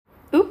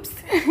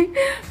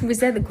We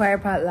said the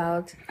quiet part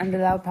loud and the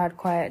loud part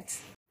quiet.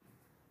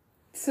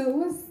 So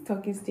what's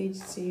talking stage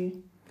to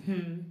you?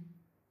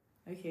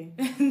 Okay.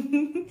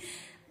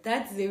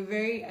 That's a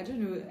very, I don't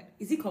know,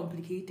 is it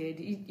complicated?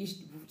 It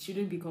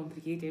shouldn't be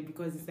complicated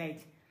because it's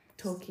like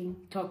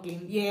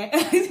Talking. Yeah.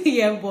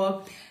 Yeah,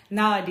 but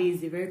nowadays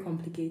it's a very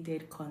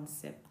complicated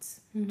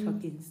concept.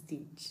 Talking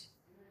stage.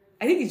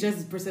 I think it's just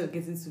the process of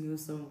getting to know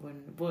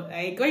someone. But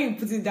like when you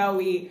put it that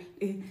way,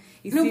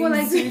 but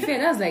like to be fair,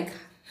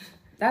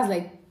 that's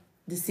like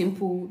the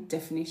simple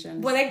definition.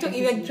 But like, if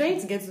you're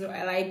trying to get to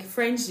like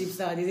friendships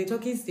now, there's a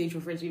talking stage for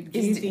friendship.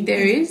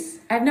 There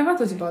is? I've never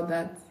thought about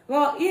that.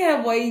 Well,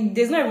 yeah, but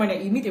there's not everyone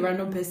that you meet a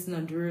random person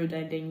on the road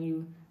and then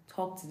you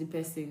talk to the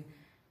person.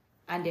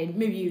 And then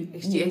maybe you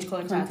exchange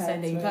contacts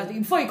and then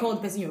before you call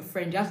the person your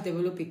friend, you have to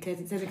develop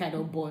a certain kind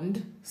of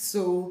bond.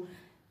 So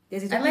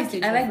there's a talking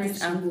stage. I like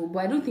this angle, but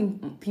I don't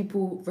think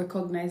people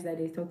recognize that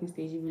there's talking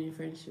stage even in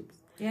friendships.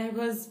 Yeah,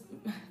 because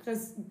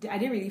are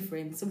they really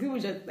friends? Some people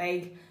just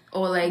like,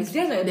 or like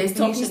there's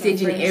talking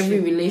stage in every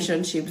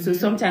relationship. So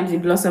sometimes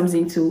it blossoms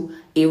into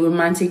a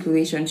romantic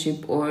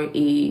relationship or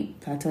a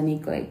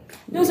platonic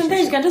No,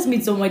 sometimes you can just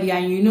meet somebody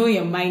and you know in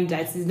your mind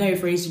that it's not a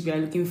friendship you're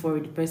looking for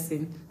with the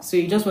person. So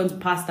you just want to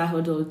pass that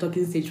hurdle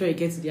talking stage before you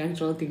get to the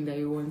actual thing that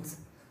you want.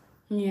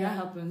 Yeah. That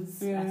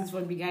happens. Yeah. That's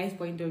from the guy's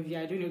point of view.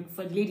 I don't know,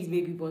 for the ladies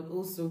maybe, but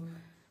also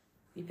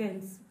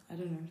depends. I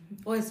don't know.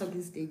 What is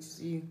talking stage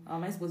to you? Or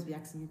am I supposed to be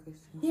asking you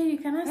questions? Yeah, you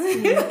can ask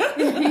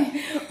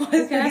me.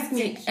 You can ask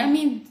me. I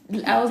mean,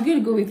 I was going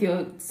to go with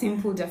your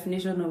simple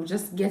definition of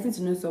just getting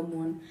to know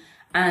someone.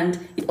 And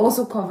it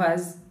also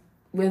covers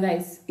whether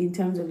it's in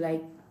terms of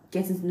like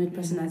getting to know the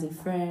person as a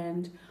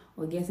friend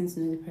or getting to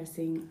know the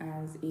person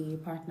as a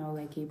partner or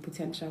like a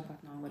potential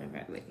partner or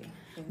whatever.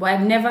 But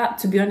I've never,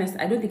 to be honest,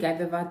 I don't think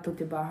I've ever thought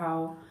about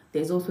how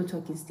there's also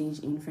talking stage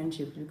in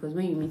friendships, because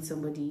when you meet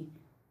somebody,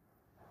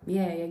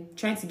 you're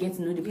trying to get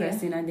to know the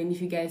person, and then if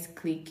you guys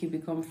click, you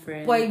become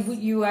friends. But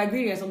you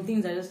agree that some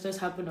things that just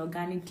happen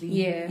organically.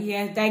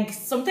 Yeah. Like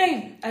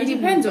sometimes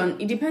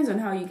it depends on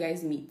how you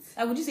guys meet.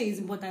 I would just say it's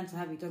important to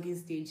have a talking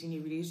stage in a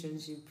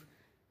relationship,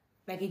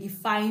 like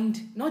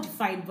not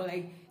defined, but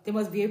like there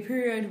must be a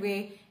period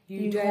where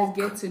you guys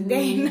get to know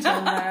each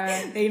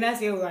other. Then you not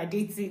say, "Oh, we're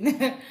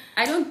dating."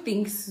 I don't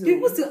think so.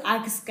 People still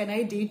ask, "Can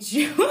I date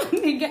you?"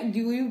 Do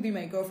you be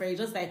my girlfriend?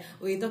 It's just like,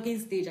 we're talking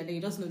stage, and then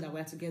you just know that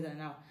we're together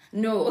now.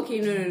 No.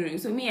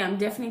 So me, I'm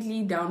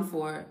definitely down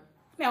for.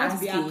 I want to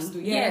be asked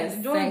to.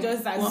 Yes, don't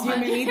just assume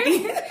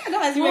anything.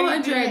 Don't assume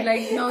 100,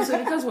 like no.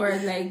 So because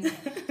we're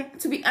like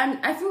to be, and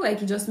I feel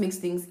like it just makes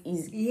things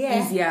easier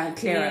and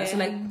clearer. Yeah. So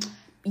like,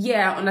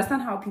 I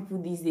understand how people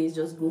these days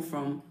just go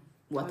from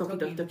we're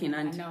talking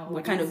and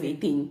we're kind of a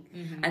thing,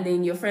 and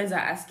then your friends are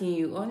asking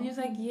you, and you're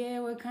like,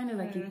 we're kind of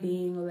like a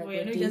thing, or like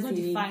we're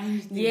dating.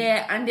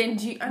 And then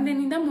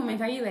in that moment,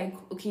 are you like,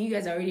 okay, you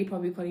guys are already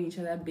probably calling each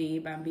other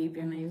babe and baby,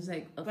 and you're just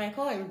like, okay. I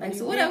call everybody. Like,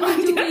 so what are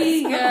we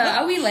doing?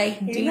 Are we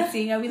like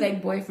dating? Are we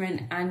like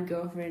boyfriend and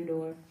girlfriend,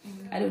 or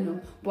I don't know?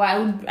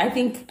 But I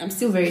think I'm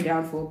still very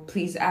down for.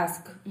 Please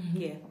ask.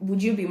 Yeah.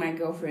 Would you be my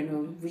girlfriend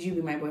or would you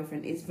be my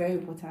boyfriend? It's very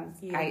important.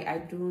 Yeah.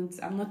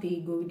 I'm not a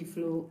go with the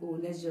flow.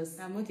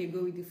 I'm not a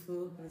go with the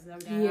flow.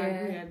 I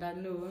agree at that.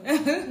 No.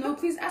 No,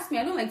 please ask me.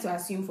 I don't like to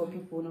assume for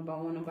people. Number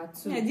one, number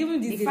two. Yeah, even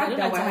the fact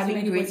that we're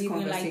having great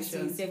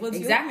conversations.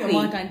 Exactly. You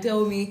come out and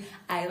tell me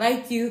I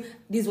like you.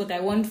 This is what I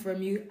want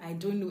from you. I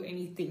don't know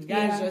anything.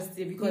 That's just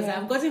it, because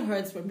I've gotten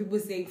hurt from people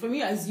saying, from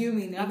you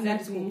assuming after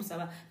this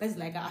whole that's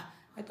like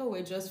I thought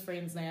we're just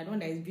friends now. I don't know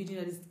that is building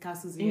all these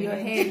castles in your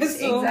head.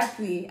 So,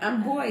 exactly.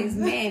 And boys,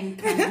 men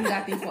can do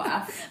that thing for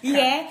us.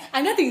 Yeah.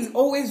 And that thing is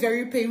always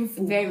very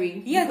painful.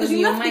 Very. Yeah, because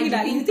you're not thinking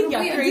that you think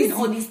you're crazy. Doing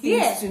all these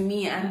things to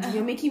me, and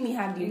you're making me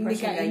have the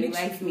impression that you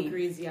like me.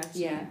 Crazy,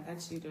 actually. Yeah.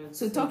 Actually does.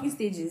 So talking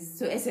stages.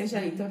 So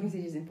essentially, talking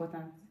stage is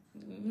important.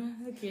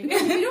 Okay.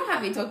 Because if you don't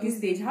have a talking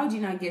stage, how do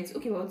you not get?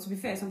 Okay, well, to be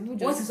fair, some people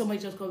just. What if somebody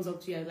just comes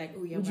up to you and like,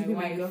 oh, you're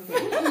my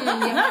girlfriend? You're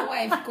my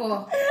wife,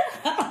 call.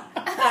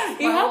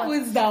 It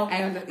happens now.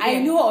 I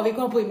know of a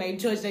couple in my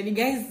church that the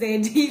guy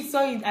said he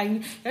saw it,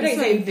 and not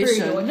a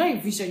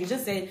vision. He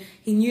just said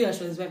he knew that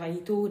she was his wife, and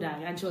he told her,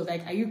 and she was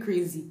like, "Are you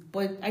crazy?"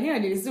 But I knew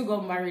they still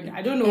got married.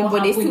 I don't know what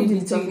but happened. They still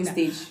did the talking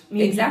stage.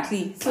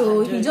 Exactly.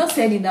 So he just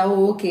said it that,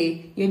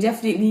 okay, you're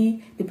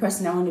definitely the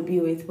person I want to be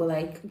with, but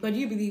like. But do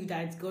you believe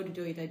that God will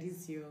do it at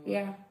this year?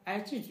 Yeah. I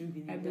actually do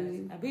believe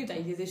that. I believe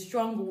that there's a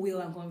strong will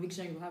and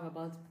conviction you have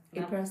about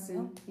a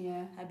person.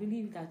 Yeah. I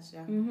believe that.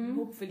 Yeah.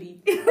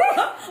 Hopefully.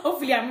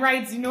 Hopefully I'm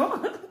right, No,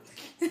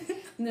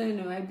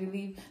 I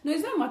believe. No,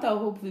 it's not a matter of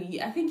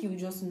hopefully. I think you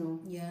just know.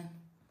 Yeah.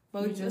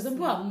 But some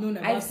people have known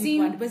about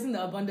people, and the person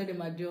that abandoned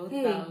them at the altar.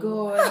 Hey,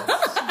 God.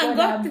 God,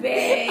 I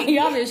beg. You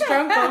have a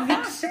strong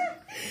conviction.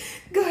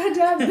 God,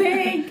 I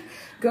beg.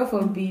 God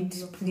forbid,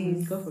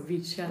 please. God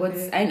forbid.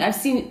 But I've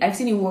seen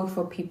it work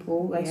for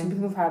people. Like some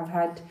people have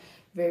had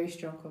very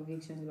strong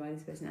convictions about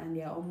this person, and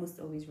they are almost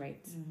always right.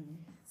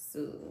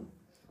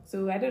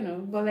 So I don't know,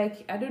 but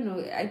like I don't know.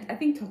 I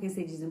think talking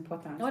stage is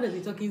important. What does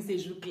the talking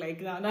stage look like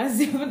now? That's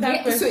that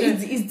Yeah, question.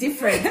 so it's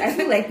different. I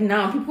feel like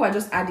now people are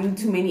just adding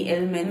too many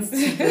elements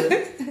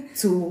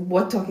to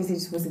what talking stage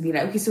is supposed to be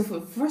like. Okay, so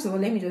first of all,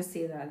 let me just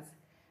say that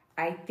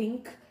I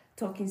think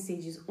talking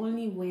stage is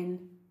only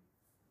when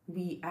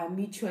we are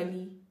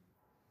mutually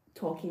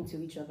talking to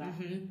each other.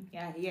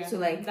 Yeah. So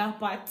like that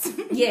part.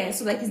 Yeah,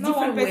 so like it's not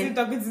different one person when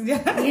talking to the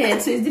other. yeah,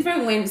 so it's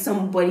different when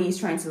somebody is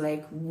trying to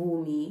like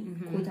woo me,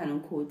 quote and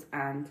unquote,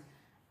 and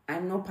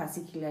I'm not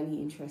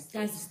particularly interested.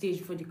 That's the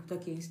stage for the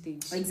talking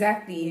stage.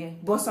 Exactly. Yeah.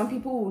 But some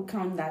people would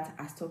count that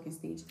as talking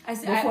stage.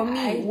 But I- for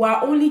me,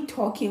 we're only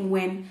talking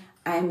when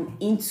I'm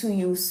into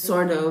you,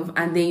 sort of,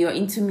 and then you're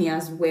into me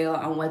as well,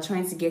 and we're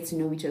trying to get to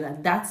know each other.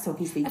 That's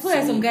talking stage. I feel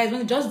like some guys,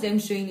 when just them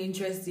showing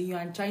interest in you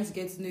and trying to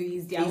get to know you,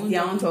 is their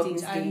own talking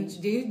stage. And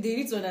they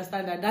need to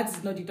understand that that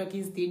is not the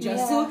talking stage.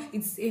 Yeah. So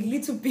it's a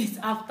little bit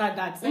after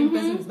that. When the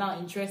person is now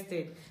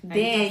interested.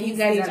 Then you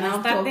guys are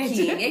now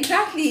talking.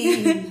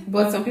 Exactly.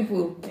 But some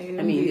people,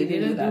 I mean,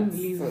 they don't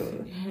do that.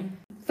 So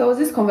there was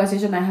this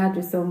conversation I had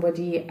with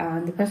somebody,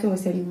 and the person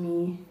was telling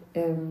me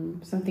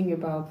something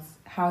about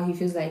how he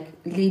feels like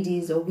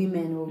ladies or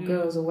women or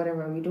girls or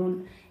whatever, we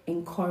don't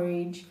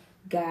encourage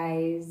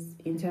guys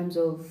in terms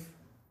of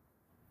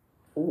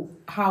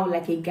how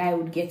like a guy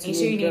would get to know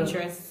a girl.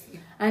 Interest.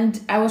 And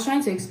I was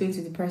trying to explain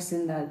to the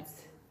person that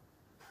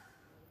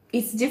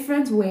it's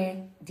different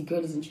where the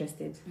girl is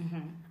interested.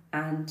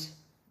 And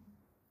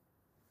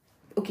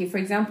okay, for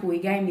example, a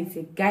guy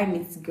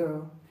meets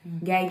girl,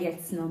 guy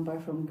gets number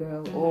from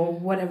girl or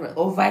whatever,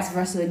 or vice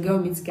versa, girl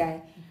meets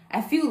guy.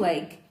 I feel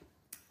like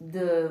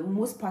the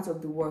most part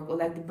of the work, or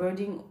like the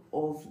burden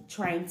of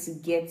trying to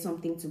get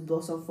something to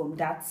blossom from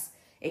that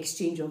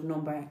exchange of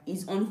number,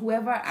 is on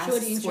whoever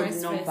asks for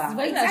the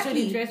number.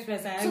 Exactly.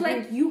 So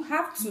like you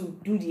have to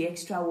do the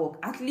extra work,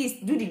 at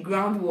least do the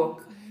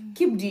groundwork,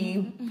 get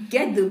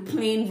the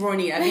plane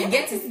running, and then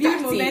get it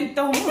starting.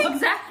 Momentum.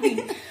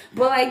 Exactly.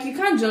 But like you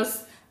can't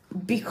just,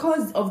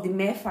 because of the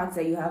mere fact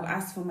that you have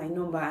asked for my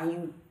number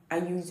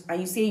and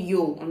you say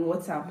yo on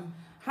WhatsApp.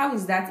 How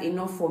is that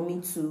enough for me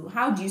to?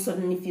 How do you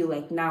suddenly feel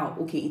like now?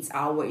 Okay, it's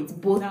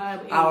both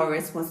our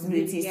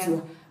responsibilities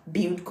to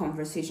build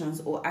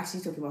conversations or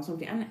actually talk about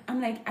something. And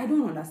I'm like, I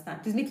don't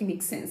understand. Please make it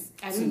make sense.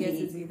 I don't get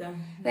it either.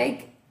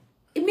 Like,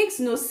 it makes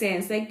no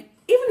sense. Like,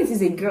 even if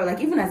it's a girl,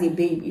 like even as a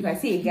babe, if I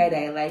see a guy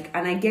that I like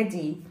and I get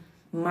the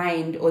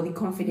mind or the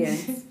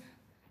confidence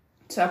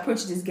to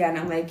approach this guy and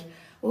I'm like,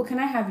 oh, can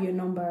I have your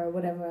number or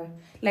whatever?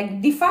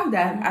 Like, the fact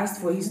that I've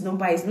asked for his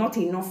number is not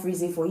enough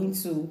reason for him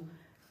to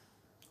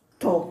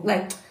talk.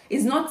 Like,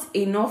 it's not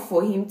enough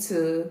for him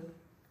to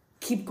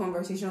keep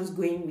conversations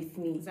going with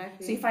me.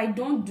 Exactly. So if I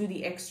don't do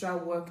the extra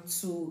work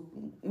to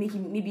make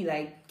him, maybe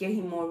like get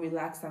him more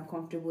relaxed and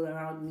comfortable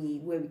around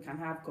me, where we can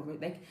have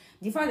like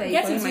the fact that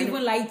get him to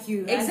even like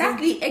you.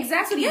 Exactly.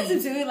 Get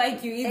him to even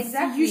like you.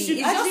 Exactly. It's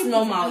just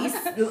normal.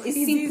 It's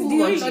simple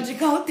logic.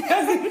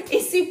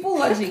 It's simple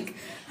logic.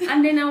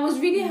 And then I was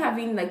really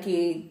having like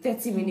a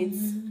 30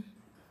 minutes.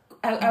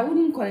 I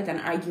wouldn't call it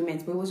an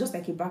argument, but it was just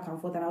like a back and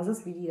forth, and I was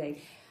just really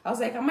like,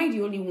 am I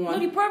the only one? No,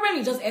 the problem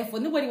is just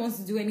effort. Nobody wants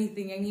to do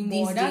anything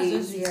anymore. These That's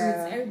days, just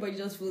truth. Everybody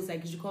just feels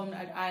like you should come.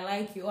 I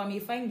like you. Oh, I'm a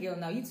fine girl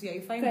now. You too are a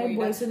fine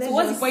boy. So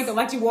what's the point of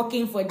actually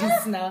working for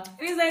this now?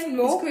 It's like,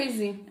 no. It's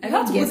crazy. You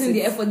have to put in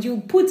the effort.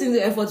 You put in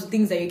the effort to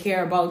things that you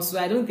care about. So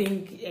I don't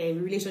think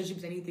relationship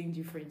is anything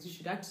different. You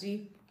should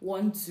actually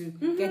want to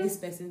get this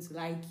person to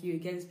like you,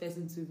 get this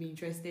person to be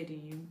interested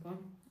in you.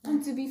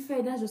 And to be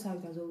fair, that's just how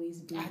it has always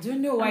been. I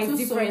don't know why it's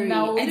different sorry.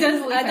 now. I don't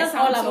know that's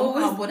all I've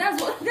always. But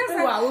that's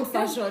our old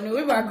fashioned.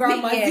 We were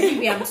grandmas. Maybe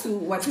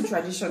we're too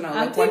traditional.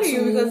 I'm telling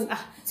you because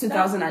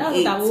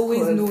 2008. That's what I've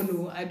always known.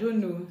 No, I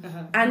don't know.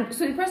 And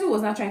so the person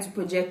was not trying to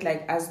project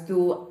like as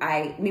though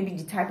I maybe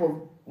the type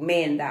of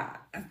man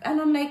that.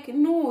 And I'm like,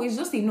 no, it's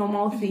just a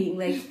normal thing.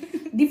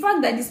 Like the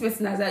fact that this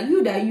person has that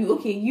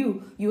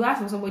you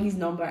ask for somebody's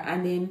number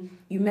and then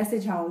you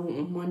message her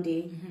on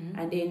Monday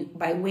and then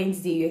by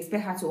Wednesday you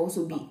expect her to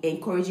also be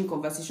encouraging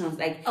conversations.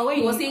 Like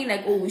he was saying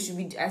like, we should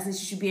be as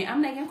she should be.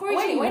 I'm like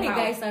encouraging. When a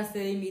guy starts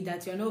telling me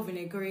that you're not even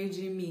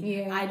encouraging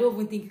me, I don't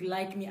even think you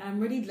like me. I'm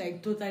really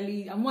like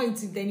totally. I'm not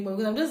into it anymore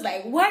because I'm just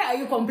like, why are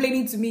you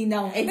complaining to me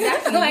now?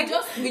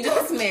 Exactly. we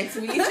just met.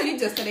 We literally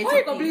just started. Why are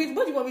you complaining?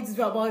 What do you want me to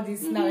do about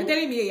this now? You're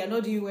telling me you're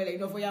not doing well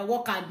enough, or you're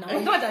work hard now.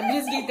 It's not that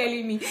basically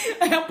telling me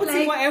I'm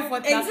putting more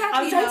effort now. Exactly.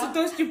 I'm trying to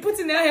toast you,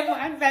 putting the effort.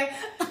 I'm like,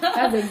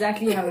 that's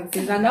exactly how it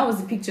is, and that was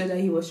the picture that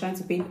he was trying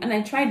to paint. And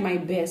I tried my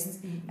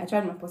best. I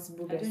tried my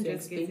possible best to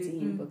explain to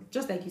him, but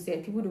just like you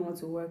said, people don't want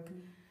to work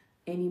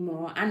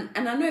anymore. And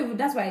I know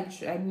that's why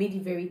I made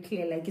it very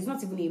clear. Like it's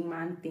not even a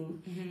man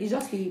thing. It's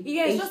just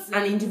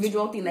an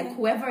individual thing. Like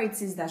whoever it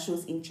is that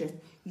shows interest,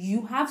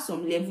 you have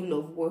some level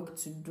of work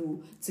to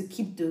do to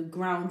keep the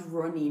ground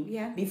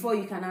running before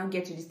you can now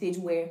get to the stage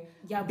where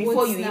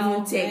before you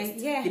even text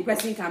the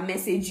person can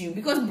message you,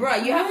 because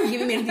you haven't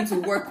given me anything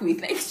to work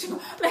with.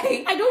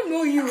 Like I don't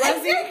know you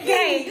as a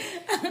guy.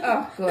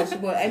 Oh gosh,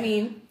 but I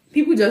mean,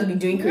 people just be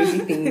doing crazy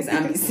things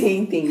and be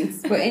saying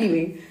things. But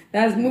anyway,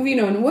 that's moving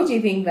on. What do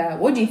you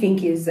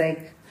think is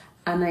like,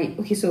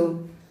 okay,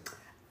 so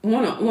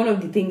one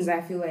of the things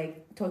I feel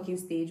like talking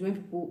stage, when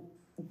people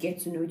get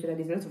to know each other,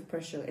 there's a lot of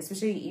pressure,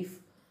 especially if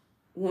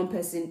one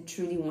person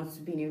truly wants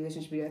to be in a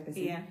relationship with the other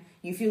person. Yeah.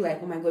 You feel like,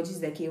 oh my god, this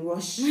is like a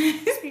rush,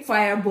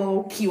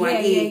 fireball,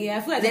 Q&A. Yeah.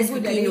 I feel like let's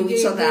quickly know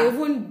each other.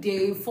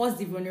 They force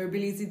the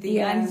vulnerability thing,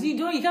 and you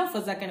can't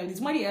force that kind of thing.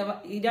 Somebody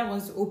either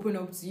wants to open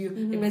up to you,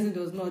 the person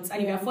does not,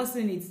 and if you're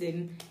forcing it,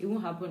 then it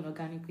won't happen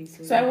organically.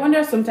 So I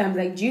wonder sometimes,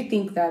 like, do you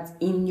think that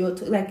in your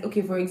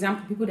okay, for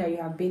example, people that you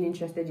have been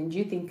interested in, do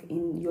you think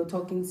in your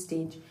talking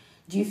stage,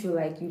 do you feel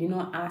like you did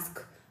not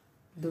ask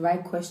the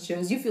right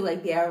questions? Do you feel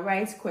like there are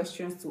right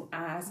questions to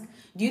ask?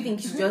 Do you think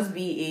it should just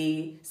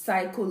be a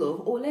cycle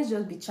of, let's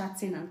just be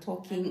chatting and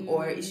talking,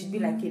 or it should be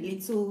like a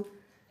little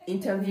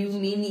interview,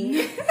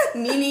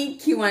 mini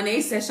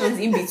Q&A sessions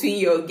in between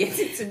your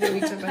getting to know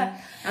each other?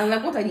 And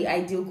like, what are the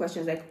ideal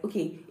questions? Like,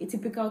 okay, a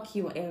typical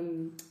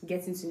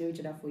getting to know each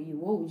other for you.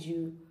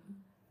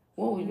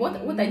 What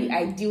are the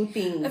ideal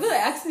things? I feel like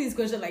asking this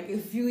question like a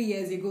few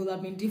years ago would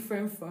have been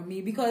different for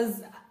me,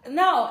 because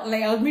now,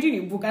 like, I was reading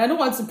a book, and I don't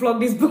want to plug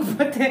this book,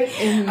 but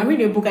then I'm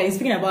reading a book and it's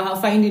speaking about how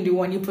finding the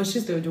one, you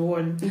pursuit of the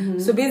one.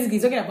 So basically,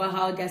 it's talking about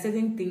how there are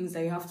certain things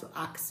that you have to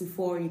ask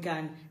before you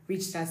can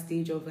reach that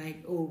stage of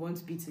like, want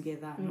to be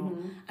together. No.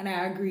 And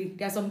I agree.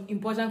 There are some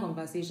important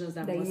conversations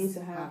that you need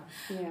to have.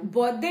 Yeah.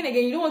 But then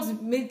again, you don't want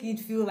to make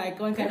it feel like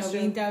one kind of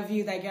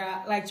interview, like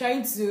you're like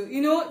trying to,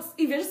 if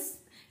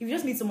you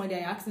just meet someone, you're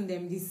asking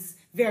them these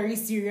very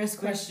serious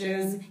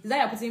questions. Is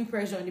that you're putting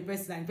pressure on the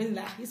person, and the person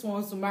like, this one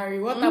wants to marry.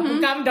 What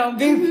happened? Calm down,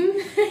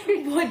 babe.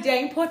 But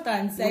they're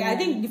important. Like, I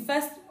think the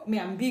first,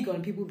 I'm big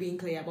on people being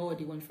clear about what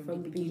they want from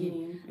the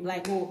beginning.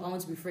 Like, I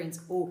want to be friends.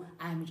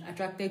 I'm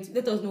attracted to.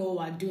 Let us know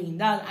what we're doing.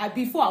 That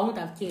before I wouldn't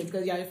have cared,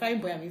 because you're a fine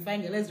boy, I'm a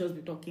fine girl. Let's just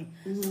be talking.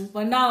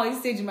 But now, at this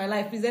stage in my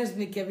life, please let's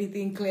make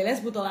everything clear.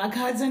 Let's put all our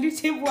cards on the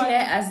table.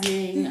 Clear as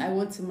in, I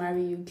want to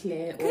marry you,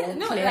 Claire. Or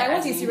no, Claire, I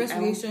want a serious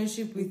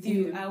relationship with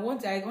you. I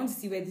want to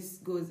see where this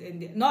goes.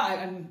 And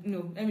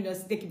let me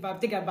just take it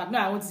back. No,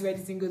 I want to see where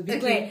this thing goes. Be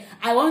clear.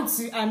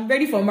 I'm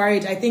ready for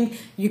marriage. I think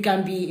you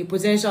can be a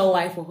potential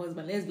wife or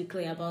husband. Let's be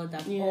clear about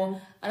that.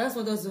 Or I just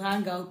want us to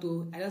hang out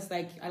too. I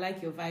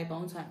like your vibe. I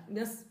want to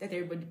just let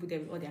everybody put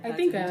all their cards. I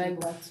think I like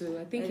that too.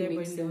 I think it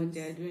makes sense. What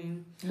they're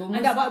doing. And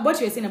about what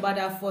you were saying about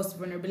that first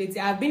vulnerability,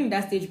 I've been in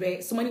that stage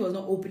where somebody was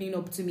not opening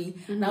up to me,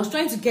 and I was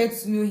trying to get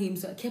to know him,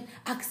 so I kept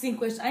asking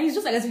questions, and it's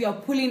just like as if you're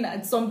pulling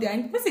at something,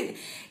 and the person,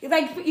 it's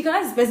like you can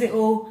ask this person,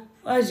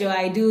 what should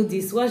I do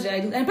this? What should I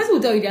do? And the person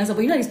will tell you the answer,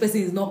 but this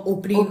person is not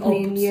opening up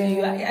to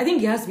you. I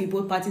think it has to be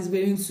both parties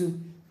willing to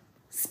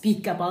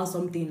speak about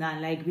something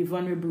and like be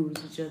vulnerable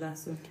with each other.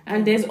 So,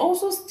 and there's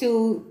also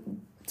still,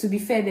 to be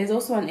fair, there's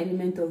also an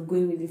element of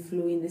going with the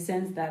flow, in the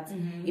sense that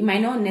it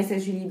might not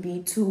necessarily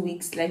be 2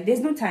 weeks. Like, there's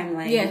no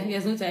timeline. Yeah,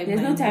 there's no timeline.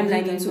 There's no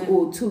timeline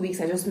into 2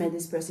 weeks. I just met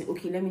this person.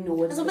 Okay, let me know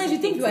what. Sometimes you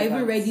think you are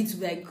even ready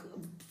to like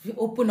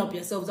open up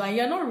yourself, and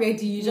you're not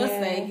ready. You just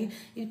like,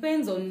 it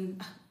depends on.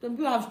 Some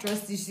people have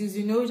trust issues,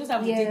 you just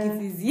have to take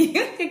it easy.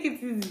 Take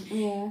it easy.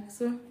 Yeah.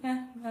 So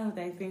that's what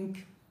I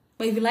think.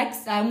 But if you like,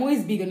 I'm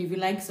always big on if you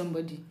like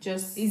somebody.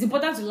 It's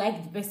important to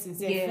like the person.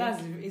 So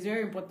it's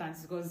very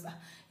important, because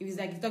if it's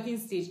like a talking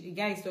stage, the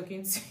guy is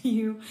talking to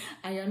you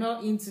and you're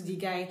not into the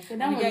guy. So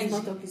that one is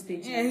not talking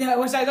stage. Yeah,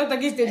 well, I not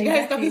talking stage. The guy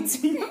is talking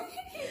to you.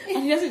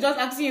 And just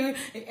asking you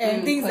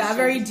things that are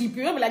very deep.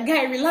 You're not like,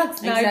 guy,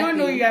 relax now. Exactly. I don't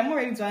know you. I'm not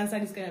ready to answer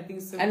this kind of thing.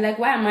 So, and like,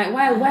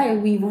 why are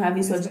we even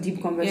having such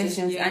deep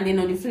conversations? And then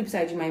on the flip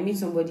side, you might meet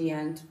somebody,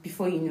 and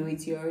before you know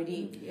it, you're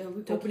already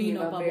opening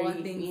up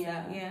about things.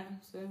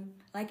 So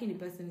liking the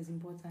person is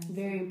important.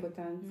 Very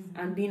important.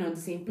 And being on the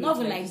same page. Not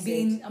even like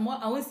being,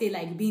 I won't say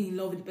like being in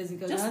love with the person,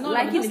 because just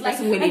liking the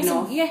person well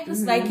enough.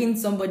 Just liking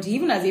somebody,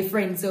 even as a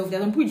friend. So if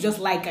there's some people you just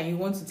like and you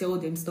want to tell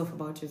them stuff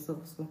about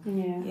yourself. So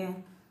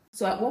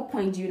So at what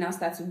point do you now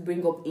start to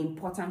bring up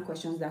important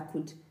questions that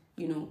could,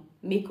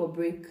 make or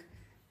break?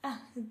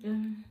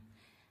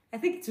 I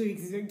think 2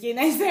 weeks is okay.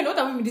 Nice. What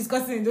have we been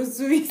discussing in those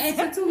 2 weeks?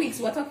 For 2 weeks,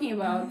 we're talking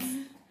about,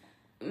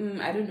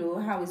 I don't know,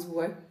 how is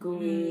work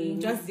going?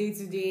 Just day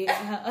to day.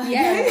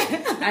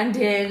 And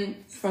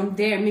then from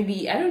there,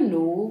 maybe, I don't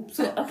know.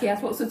 So, okay,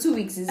 so 2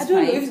 weeks is fine. I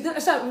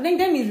don't know.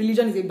 Then means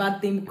religion is a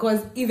bad thing,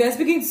 because if you're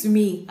speaking to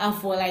me and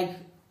for like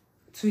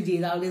 2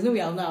 days, there's no way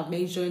I'll not have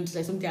mentioned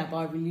like something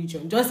about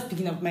religion. Just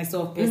speaking of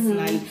myself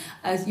personally,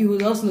 as you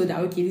will also know that,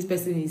 okay, this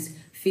person is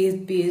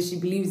faith-based, she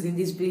believes in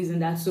this, believes in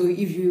that. So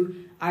if you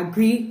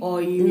agree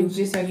or you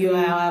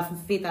have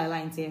faith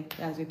aligned,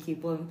 that's okay.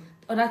 But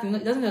other thing,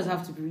 it doesn't just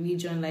have to be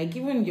religion. Like,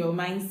 even your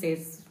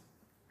mindsets,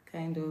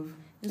 kind of.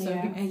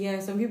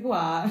 Some people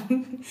are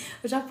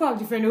which have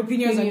different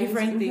opinions on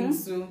different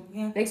things. So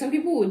like, some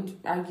people would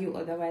argue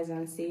otherwise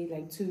and say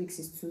like 2 weeks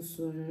is too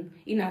soon,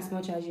 in as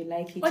much as you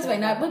like it. But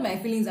my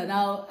feelings are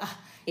now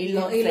a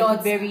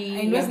lot. Very,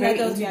 and when I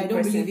tells me I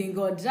don't believe in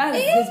God, that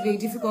is a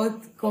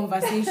difficult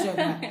conversation.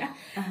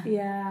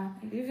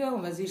 Difficult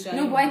conversation.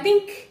 No, but I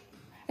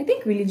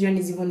think religion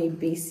is even a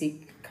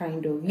basic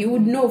kind of. You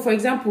would know, for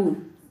example,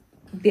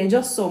 they're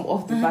just some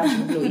off the bat,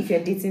 you know, if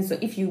you're dating. So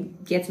if you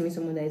get to meet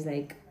someone that is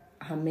like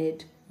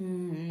Ahmed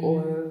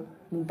or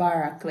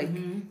Mubarak, like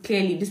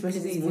clearly this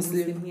person is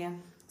Muslim. Yeah.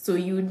 So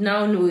you would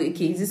now know,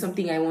 okay, is this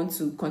something I want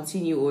to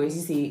continue or is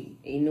this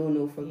a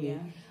no for me?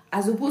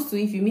 As opposed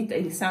to if you meet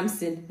a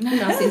Samson who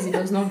now says he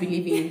does not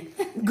believe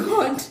in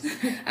God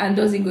and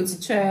doesn't go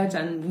to church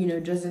and, you know,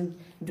 doesn't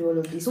do all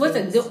of this. So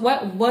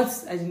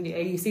what's as in,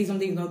 you say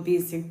something is not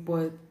basic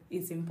but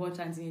it's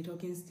important in a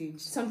talking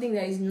stage? Something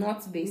that is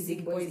not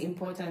basic but is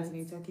important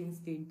in a talking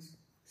stage.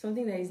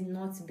 Something that is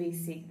not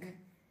basic.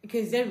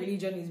 Because their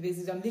religion is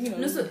basic. I'm thinking of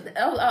no. So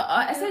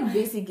I said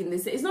basic in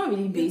this. It's not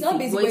really basic. It's not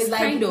basic, but it's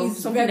like, kind of it's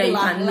something regular,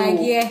 that you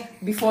can know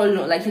before.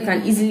 Like you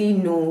can easily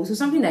know. So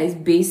something that is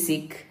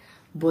basic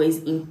but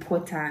is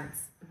important.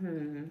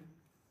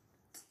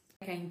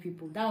 Kind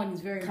people. That one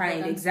is very kind,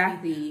 important.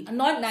 Exactly.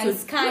 Not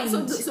nice,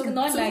 kind. So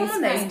not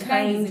nice,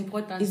 kind is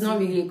important. It's not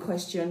really a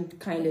question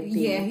kind of thing.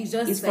 Yeah, it's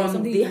just it's like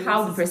from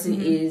how the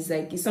person is.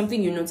 Like it's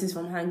something you notice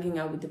from hanging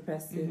out with the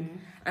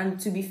person. And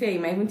to be fair,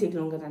 it might even take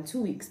longer than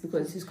 2 weeks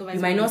because you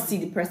might not see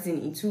the person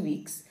in 2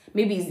 weeks.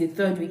 Maybe it's the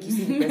third week you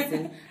see the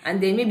person,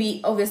 and then maybe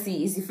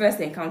obviously it's the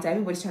first encounter.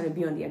 Everybody's trying to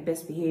be on their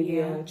best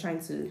behavior, trying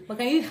to. But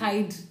can you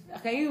hide?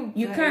 Can you?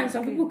 You can.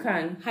 Some people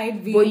can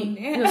hide. But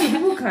some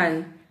people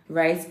can,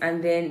 right?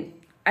 And then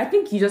I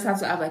think you just have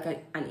to have like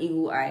an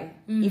eagle eye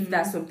if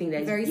that's something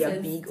that you're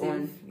big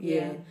on.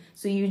 Yeah.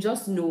 So you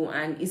just know,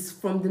 and it's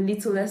from the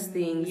littlest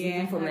things.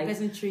 Yeah. From like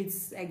person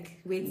treats like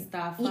weight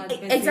stuff.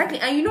 Exactly,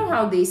 and you know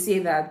how they say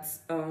that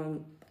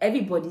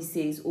everybody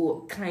says,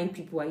 "Oh, kind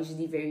people are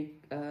usually very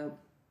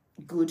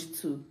good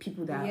to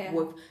people that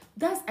work."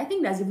 I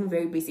think that's even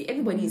very basic.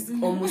 Everybody is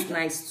almost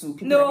nice to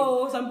people.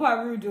 No, some people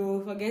are rude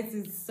though. Forget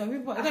it. Some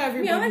people. Not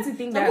everybody. I like to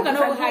think some that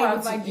people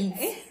cannot hide to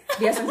eat.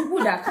 There are some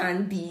people that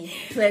can be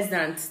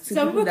pleasant to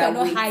some people that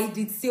cannot wait. hide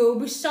it. So you'll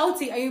be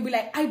shouting and you'll be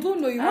like, I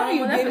don't know. You want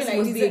you that baby person like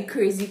must this. be a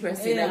crazy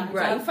person. Yeah, like,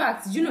 bro. In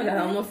fact, do you know that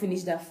I'll not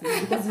finish that food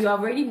because you have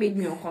already made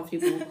me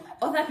uncomfortable.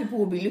 Other people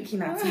will be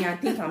looking at me and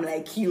think I'm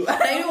like you.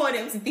 I don't want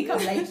them to think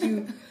I'm like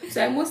you.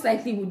 So I most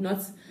likely would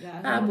not.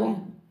 But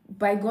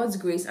by God's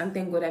grace and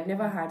thank God, I've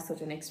never had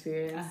such an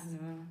experience.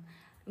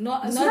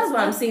 So that's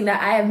why I'm saying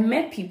that I have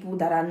met people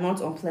that are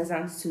not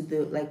unpleasant to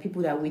the like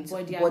people that wait,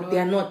 but they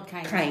are not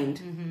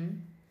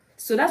kind.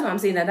 So that's why I'm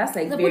saying that's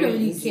like people very don't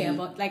really easy. care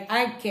about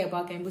I care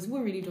about kind, but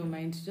people really don't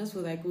mind. Just for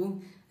like, oh,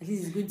 at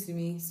least it's good to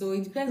me. So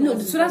it depends. No,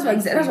 so that's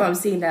why I'm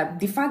saying that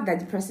the fact that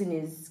the person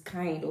is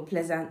kind or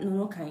pleasant,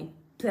 not kind,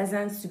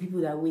 pleasant to people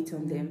that wait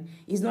on them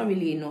is not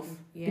really enough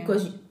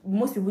because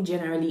most people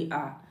generally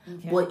are.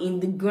 But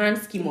in the grand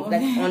scheme of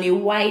like on a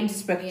wide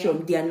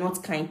spectrum, they are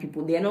not kind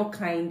people. They are not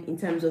kind in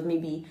terms of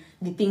maybe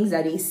the things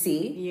that they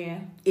say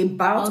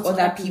about also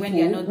other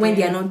people when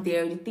they are not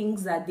there. The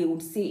things that they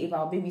would say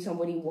about maybe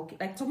somebody walking.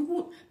 Like some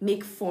people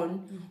make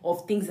fun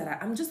of things that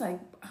I'm just like,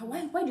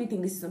 why do you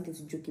think this is something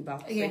to joke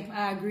about? Yeah, like,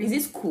 I agree. Is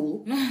this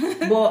cool?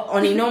 But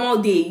on a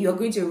normal day, you're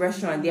going to a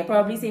restaurant. They're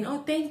probably saying,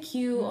 "Oh, thank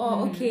you.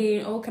 Oh,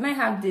 okay. Oh, can I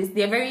have this?"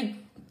 They're very,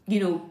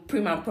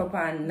 prim and proper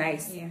and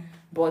nice. Yeah.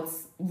 But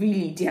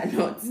really, they are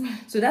not.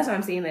 So that's what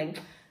I'm saying. Like,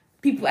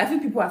 I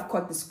think people have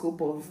caught the scope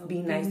of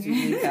being nice to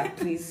you later.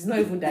 Please, it's not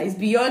even that. It's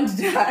beyond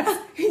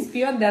that. It's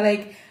beyond that.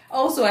 Like,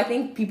 also, I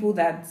think people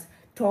that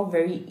talk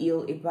very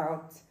ill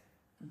about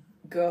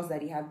girls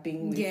that they have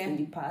been with in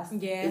the past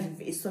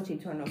is such a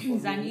turn off for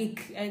it's an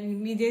ick and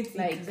immediately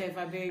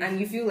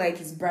and you feel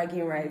like it's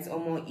bragging rights or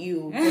more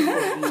ill. God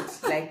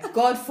forbid. Like,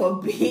 God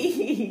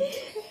forbid.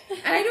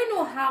 And I don't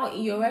know how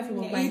in your life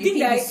you think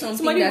that it's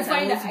something that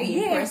I want to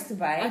be impressed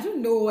by. I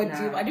don't know what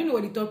I don't know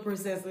what the thought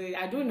process is.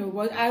 I don't know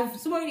what I've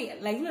somebody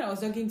like when I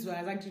was talking to her,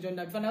 I was actually done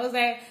that before and I was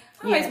like,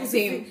 how am I supposed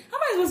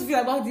to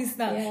feel about this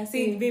now? Yeah,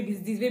 saying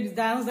babies this, babies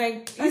that. I was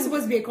like, it's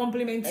supposed to be a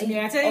compliment to me.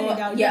 I tell you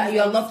that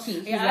you're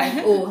lucky. Yeah.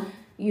 Like, oh,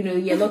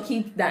 you're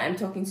lucky that I'm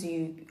talking to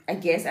you. I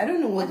guess I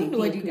don't know what I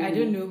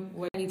don't know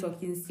what any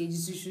talking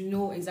stages. You should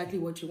know exactly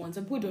what you want.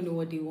 Some people don't know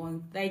what they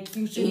want. Like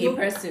you should know.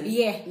 Person.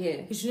 Yeah.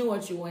 You should know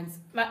what you want.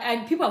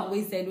 And people have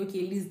always said,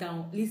 okay,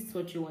 list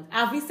what you want.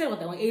 I've listed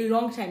what I want a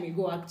long time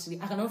ago.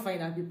 Actually, I cannot find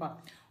that paper.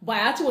 But I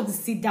actually want to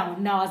sit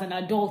down now as an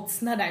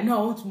adult. Now that I know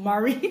I want to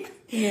marry.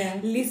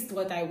 List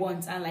what I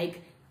want and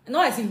like.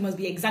 Not as if it must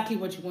be exactly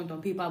what you want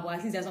on paper, but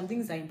at least there are some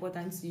things that are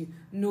important to you.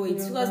 Know it.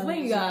 Because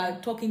when you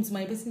are talking to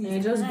my person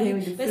is just going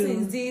with the person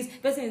flow. Is this,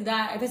 person is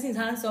that, person is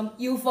handsome,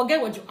 you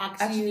forget what you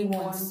actually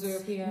want. So,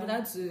 but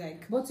that's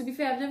like. But to be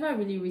fair, I've never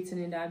really written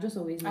it down. I've just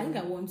always. I think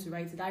I want to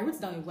write it. I wrote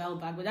it down a while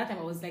back, but that time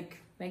I was like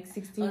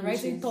 16. I was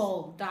writing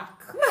tall,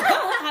 dark,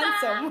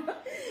 handsome.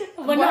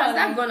 But has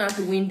that gone out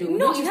the window?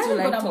 No, it hasn't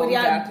gone out. But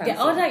there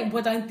are other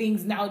important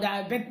things now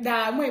that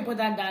are more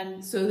important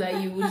than. So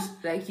that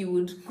you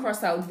would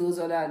cross out those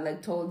other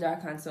like tall,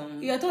 dark, handsome.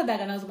 You're tall,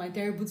 dark, and handsome.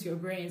 Terrible to your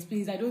brains,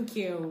 please. I don't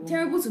care.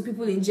 Terrible to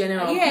people in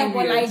general. Yeah,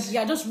 but like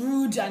you're just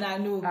rude, and I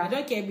know I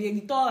don't care.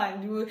 Being tall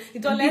and the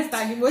tallest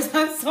and the most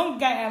handsome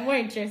guy, I'm more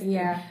interested.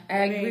 Yeah, I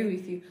agree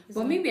with you.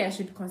 But maybe I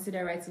should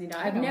consider writing it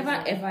down. I've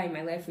never ever in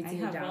my life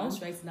written it down.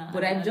 Right now.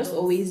 But I've just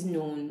always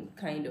known,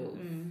 kind of.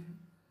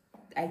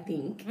 I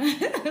think.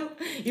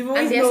 You've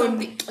always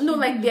known.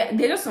 Like there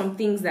are just some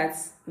things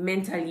that's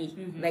mentally,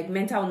 like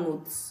mental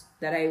notes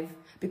that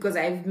because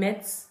I've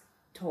met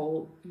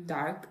tall,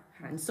 dark,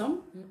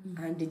 handsome,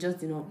 and they just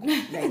did not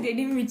like. They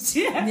didn't reach.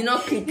 Did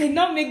not click. Did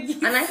not make. This.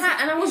 And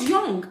I was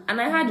young,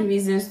 and I had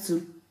reasons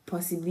to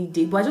possibly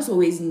date, but I just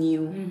always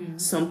knew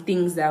some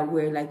things that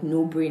were like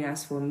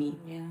no-brainers for me.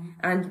 Yeah.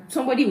 And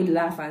somebody would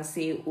laugh and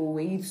say, "Oh, were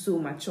you so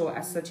mature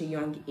at such a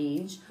young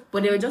age?"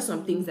 But there were just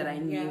some things that I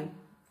knew. Yeah.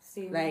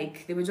 Same.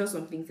 Like there were just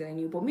some things that I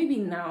knew. But maybe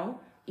now,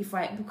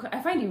 because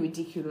I find it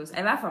ridiculous.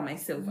 I laugh at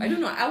myself. I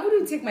don't know. I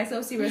wouldn't take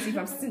myself seriously if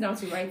I'm sitting down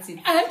to write it.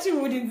 I actually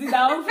wouldn't do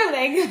that. I feel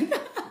like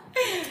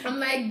I'm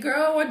like,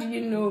 girl, what do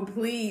you know?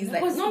 Please,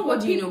 like, not what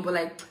do you know, but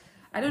like,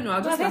 I don't know.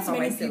 I'll just laugh at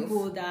many myself.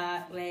 People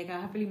that like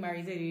are happily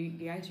married,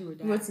 they actually wrote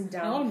that. Wrote it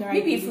down.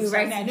 Maybe if we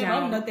write it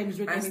down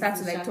and start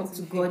to like talk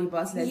to God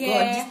about like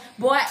God.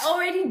 But I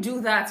already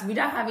do that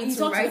without having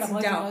to write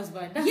it down.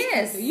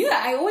 Yes.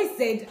 Yeah, I always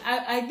said.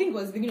 I think it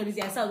was the beginning of this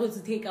year. I started going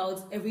to take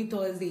out every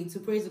Thursday to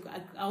pray to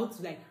God. I want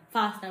to like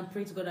fast and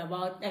pray to God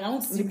about, and I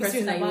want to be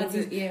serious about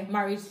this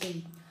marriage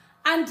thing.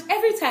 And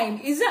every time,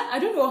 I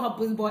don't know what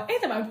happens, but every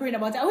time I'm praying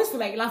about it, I always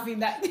feel like laughing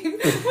that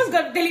what's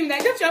God telling me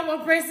that don't you have more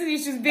pressing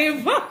issues,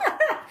 babe?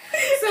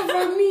 So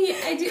for me,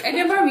 I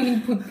never really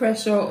put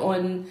pressure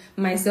on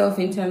myself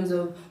in terms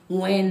of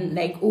when,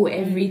 like,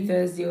 every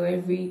Thursday or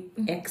every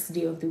X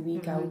day of the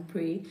week I would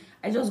pray.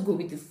 I just go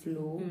with the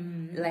flow,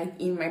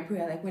 like in my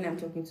prayer, like when I'm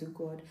talking to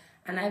God.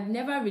 And I've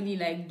never really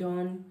like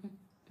done.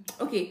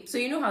 Okay, so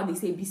you know how they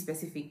say be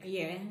specific?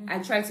 Yeah. I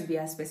try to be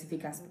as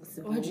specific as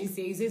possible. What do you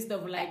say? You say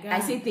stuff like I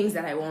say things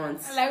that I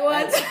want. Like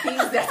what? Like,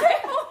 things that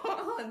I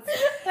want.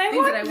 Like things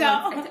what that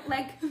I want.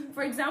 Like,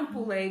 for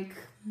example, like,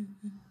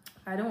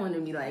 I don't want to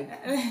be like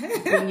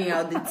bringing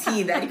out the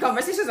tea that the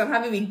conversations I'm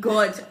having with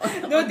God.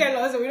 Don't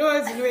tell us. We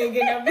don't want to do it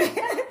again.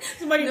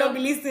 Somebody don't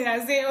be listening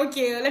and say,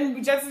 okay, let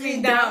me just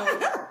sit down.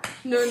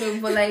 No,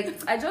 but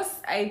like, I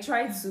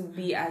try to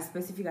be as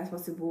specific as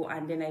possible,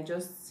 and then I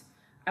don't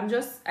know. I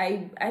just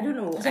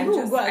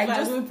tell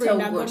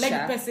God,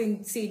 let the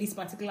person say this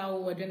particular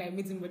word when I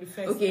meet him for the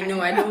first okay, time.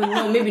 no, I don't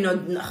know. Maybe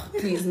not. No,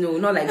 please, no,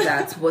 not like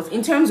that. But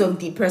in terms of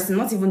the person,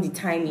 not even the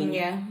timing.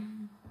 Yeah.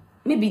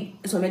 Maybe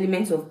some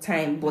elements of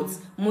time, but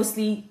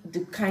mostly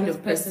the kind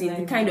of person,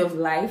 the kind of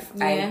life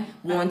I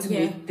want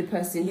with the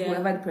person,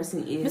 whoever the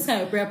person is. This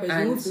kind of prayer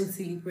person, who feels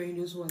silly praying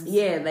those ones.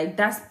 Yeah, like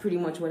that's pretty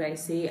much what I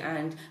say.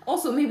 And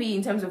also maybe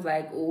in terms of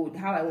like,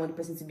 how I want the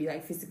person to be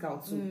like physical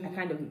too. I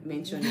kind of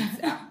mentioned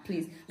it,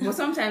 please. But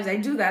sometimes I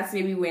do that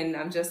maybe when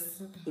I'm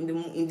just in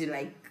the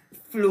like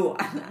flow.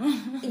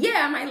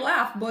 Yeah, I might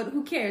laugh, but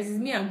who cares? It's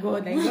me and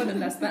God, like God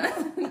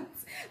understands.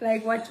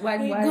 Like what?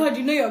 God,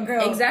 you know your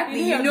girl.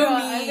 Exactly, you know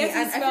me, and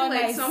I feel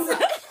like somehow.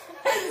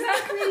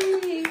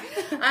 Exactly,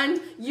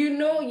 and you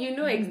know,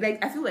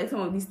 like I feel like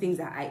some of these things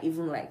that I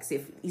even like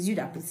say, is you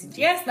that puts it?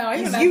 Yes, now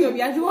it's you.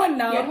 You're the one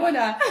now. You're the one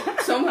that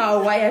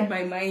somehow wired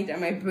my mind and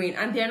my brain,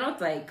 and they're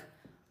not like,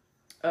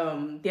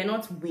 they're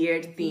not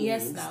weird things.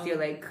 Yes, now. They're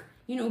like,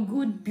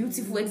 good,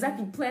 beautiful,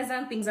 exactly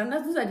pleasant things, and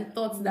those are the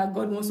thoughts that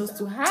God wants us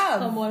to have.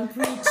 Come on,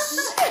 preach.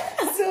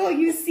 So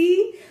you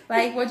see,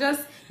 like we're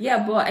just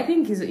but I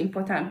think it's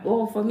important.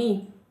 For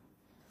me,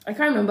 I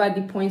can't remember at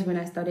the point when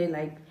I started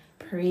like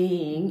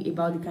praying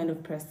about the kind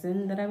of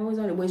person that I've always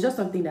wanted. It was just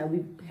something that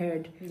we've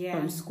heard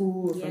from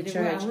school, from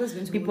church.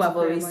 People have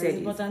always said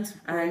it.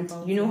 And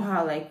you know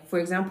how, like, for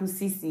example,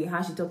 Sissy,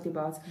 how she talked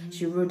about,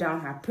 she wrote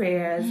down her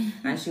prayers,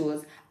 and she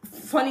was,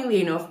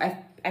 funnily enough,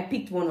 I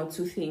picked one or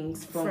two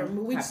things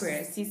from which her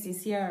prayers. Sissy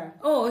Sierra.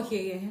 Oh,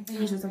 okay, yeah.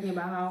 And she was talking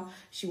about how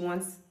she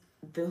wants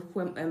the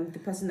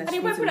person that I she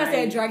think wants to people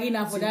marry are dragging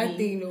her for that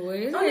thing.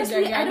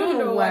 Honestly, I don't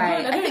know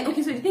why. I think,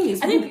 okay, so the thing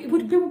is,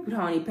 people put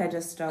her on a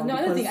pedestal. No,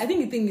 I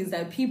think the thing is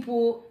that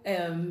people,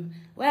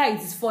 whether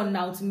it is fun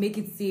now to make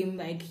it seem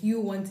like you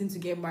wanting to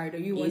get married or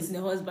you wanting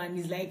a husband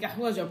is like,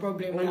 what's your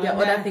problem? Well, there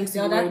are other things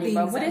to worry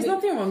about, but there's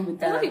nothing wrong with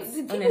that.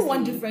 People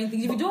want different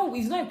things. If you don't,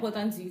 it's not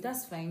important to you.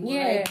 That's fine.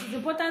 Yeah, like, it's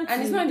important.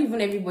 And it's not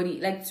even everybody.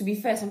 Like, to be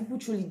fair, some people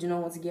truly do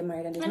not want to get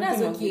married, and there's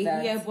nothing wrong with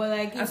that. Yeah, but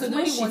like, and so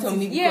don't shit on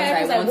me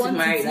because I want to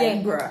marry. Like,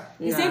 bruh.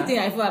 The same thing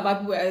I feel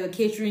about people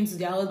catering to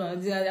their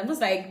husband. I'm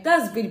just like,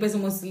 that's good. The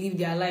person wants to live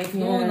their life.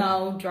 No,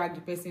 now drag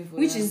the person for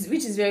which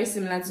is very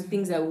similar to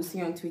things that we'll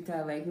see on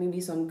Twitter. Like maybe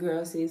some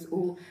girl says,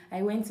 "Oh,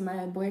 I went to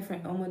my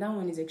boyfriend." Oh, that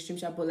one is extreme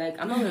sharp. But like,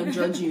 I'm not gonna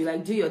judge you.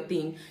 Like, do your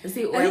thing. They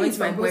say, "Oh, I went to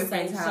my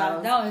boyfriend's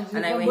house."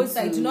 And I went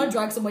to. Do not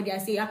drag somebody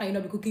and say, "How can you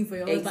not be cooking for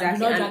your husband?"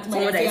 Exactly. Do not drag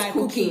somebody and say,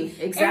 cooking.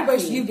 Exactly.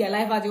 Everybody should live their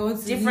life as they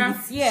want to. Different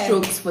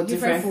strokes for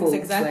different folks.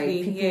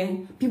 Exactly.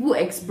 Like, people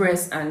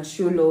express and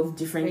show love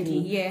differently.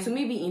 Yeah. So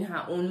maybe in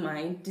her own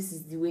mind, this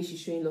is the way she's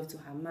showing love to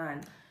her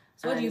man.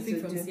 So what do you think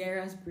from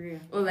Sierra's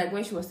prayer? Oh, like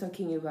when she was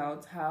talking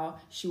about how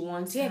she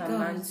wants her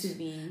man to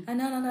be. You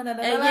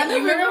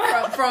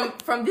remember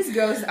from this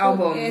girl's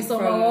album? Yeah, so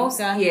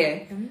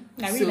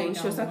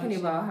she was talking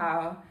about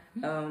how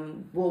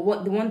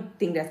the one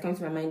thing that's coming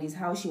to my mind is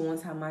how she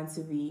wants her man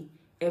to be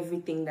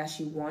everything that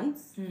she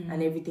wants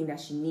and everything that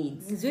she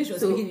needs.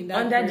 So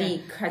under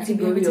the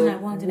category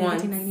of wants,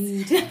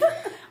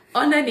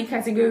 under the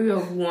category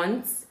of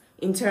wants,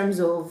 in terms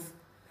of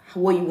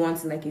what you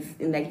want,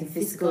 in the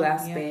physical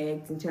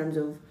aspect, in terms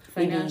of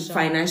maybe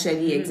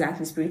financially,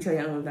 exactly, spiritually,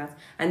 and all that,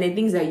 and the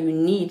things that you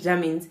need. That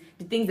means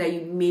the things that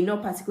you may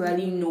not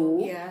particularly know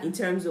in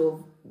terms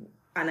of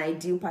an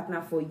ideal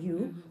partner for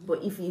you,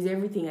 but if he's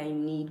everything I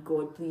need,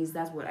 God, please,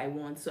 that's what I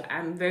want. So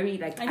I'm very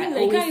I can't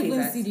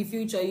even see the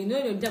future,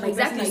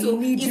 exactly. So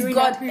it's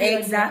God,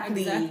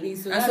 exactly.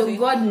 So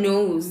God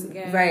knows,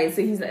 right?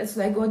 So it's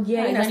like, God,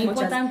 in as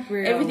much as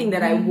everything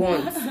that I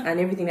want and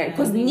everything that,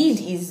 because need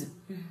is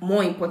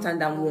more important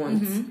than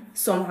want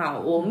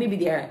somehow, or maybe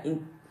they are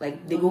in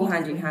they go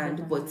hand in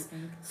hand, but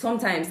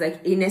sometimes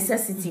a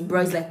necessity, bro,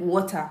 is like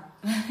water.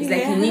 It's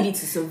you need it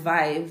to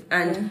survive,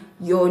 and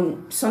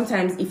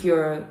sometimes if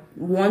your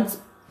want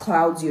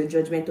clouds your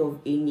judgment of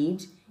a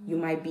need, you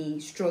might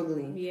be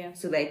struggling.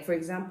 So for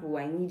example,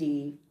 I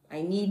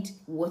need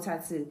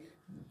water to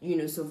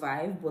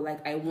survive,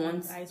 but I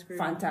want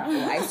Fanta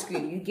or ice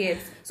cream. You get?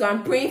 So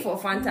I'm praying for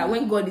Fanta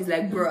when God is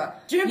like, bruh,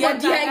 you're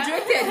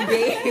dehydrated,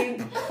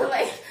 babe.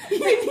 You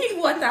need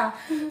water.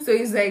 So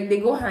it's they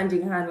go hand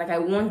in hand. I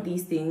want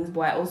these things,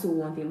 but I also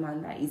want a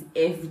man that is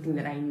everything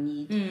that I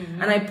need.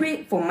 And I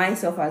pray for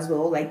myself as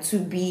well, to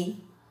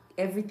be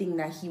everything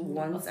that he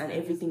wants and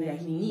everything that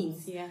he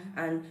needs.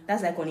 And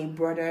that's on a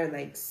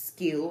broader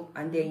scale,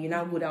 and then you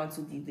now go down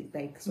to the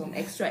some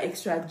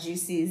extra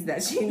juices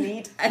that you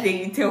need, and then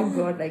you tell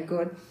God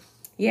God,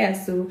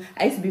 so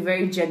I used to be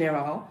very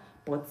general,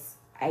 but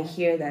I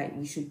hear that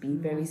you should be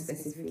very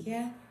specific.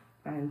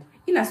 And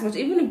in as much,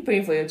 even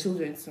praying for your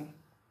children, so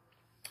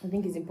I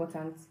think it's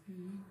important.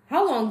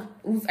 How long?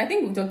 I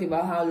think we talked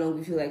about how long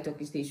we feel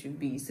talking stage should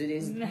be. So do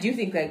you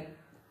think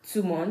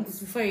 2 months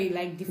before you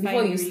define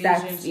before you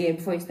start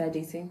before you start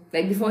dating,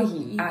 before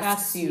he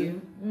asks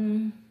you?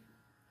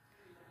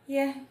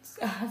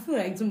 I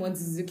feel 2 months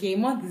is okay. A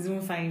month is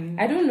even fine.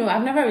 I don't know,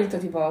 I've never really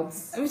thought about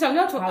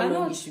how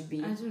long it should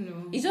be. I don't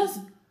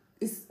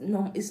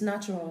know, it's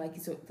natural.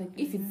 It's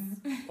if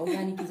it's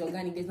organic, it's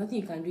organic. There's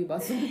nothing you can do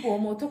about it. Some people are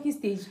more talking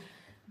stage.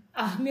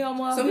 Some people,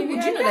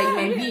 do you know that you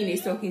might be in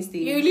a talking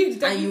stage you leave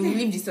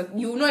the talking,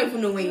 you will not even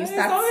know when you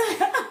start.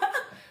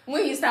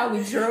 When you start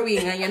withdrawing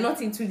and you're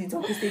not into the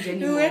talking stage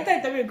anymore.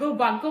 Go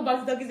back to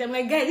talking stage. I'm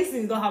like, guys, this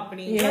is not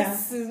happening. It's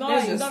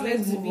not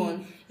meant to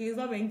be. It's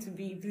not meant to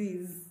be,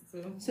 please.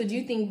 So do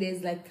you think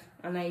there's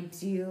an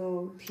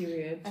ideal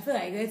period? I feel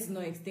let's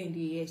not extend the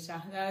year,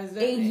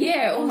 a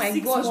year? Oh my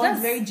gosh,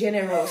 that's very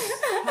generous.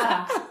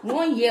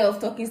 1 year of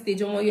talking stage,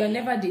 you're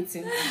never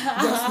dating.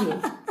 Just know.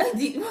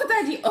 What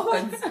are the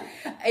odds?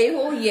 A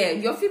whole year.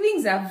 Your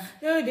feelings have...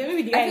 I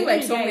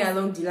feel somewhere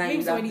along the line,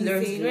 that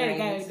blurs the line. The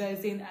guy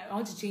is saying, I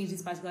want to change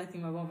this particular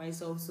thing about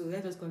myself, so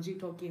let us continue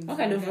talking. What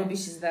kind of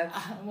rubbish is that?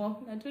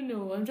 I don't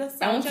know. I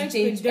want to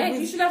change.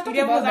 You should have talked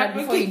about that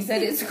before you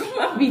decided to come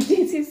and be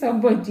dating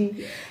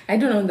somebody. I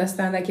don't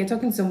understand. You're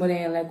talking to somebody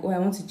and you're I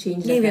want to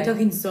change. Yeah, we're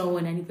talking to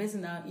someone and the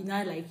person now, you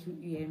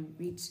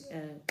reach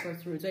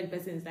crossroads where the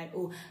person is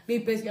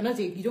maybe person, you're not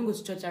you don't go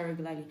to church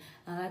regularly.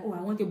 I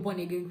want a born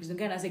again Christian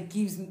guy. And I said,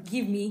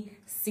 give me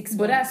 6 months.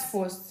 But that's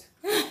forced.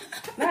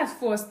 That's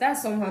forced.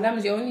 That's somehow. That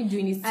means you're only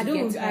doing this. I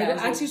don't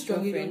actually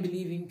strongly don't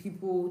believe in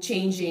people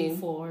changing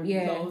for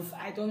love.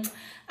 I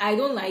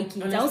don't like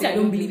it. Honestly, I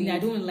don't believe in it. I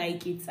don't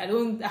like it. I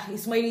don't.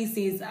 If somebody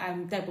says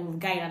I'm the type of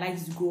guy that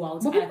likes to go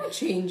out, but people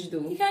change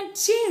though. You can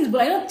change,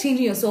 but you're not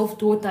changing yourself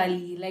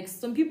totally.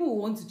 Some people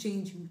want to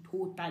change you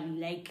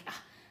totally.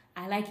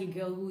 I like a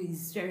girl who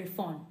is very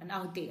fun and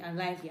out there and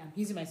lively. I'm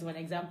using myself as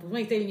an example. When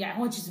you're telling me I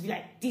want you to be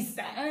like this,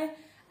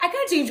 I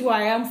can't change who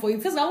I am for you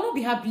because I want to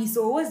be happy.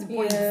 So what's the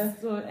point?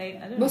 So I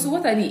don't know. So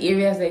what are the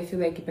areas that you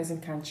feel a person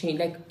can change?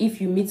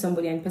 If you meet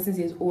somebody and the person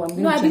says, "Oh, I'm going to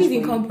change." No, I believe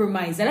in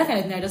compromise. That kind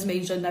of thing I just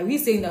mentioned. That we're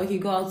saying that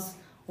go out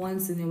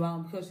once in a while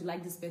because you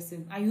like this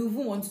person, and you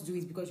even want to do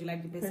it because you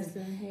like the person.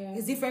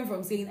 It's different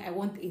from saying I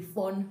want a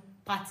fun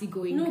party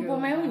going. No, but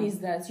my own is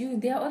that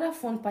there are other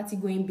fun party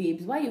going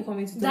babes. Why are you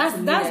coming to talk to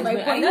me? That's my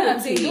point. That's what I'm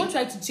saying. Don't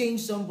try to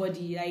change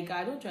somebody. I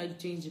don't try to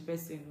change the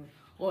person.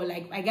 Or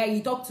my guy,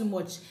 you talk too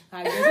much.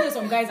 There's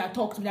some guys that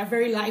talk to me, they're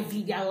very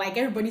lively, they're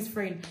everybody's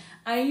friend.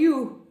 And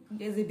you,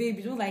 there's a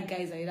baby, you don't like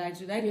guys like that.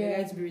 You like your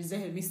guy to be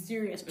reserved,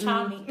 mysterious,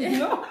 charming, you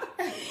know?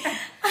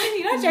 And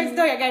you're not trying to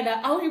tell your guy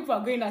that how people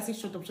are going to say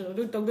shut up,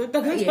 don't talk.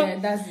 Yeah,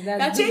 that's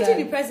they're changing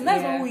the person.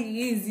 That's not who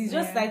he is. He's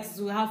just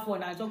to have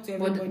fun and talk to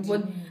everybody.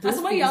 But and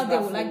somebody out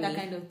there will like that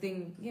kind of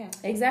thing. Yeah.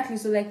 Exactly.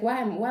 So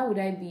why would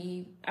I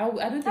be? I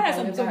don't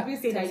think some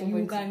people say that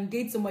you can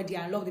date somebody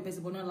and love the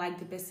person but not like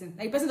the person.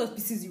 The person just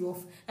pisses you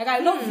off. I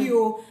love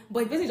you,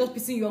 but the person just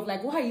pissing you off. Why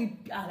are you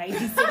like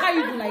this? Why are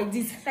you even like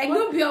this?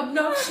 Don't be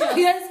obnoxious.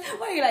 Yes.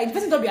 Why are you the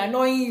person don't be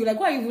annoying you? Why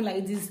are you even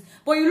like this?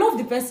 But you love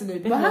the person.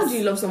 But how do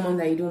you love someone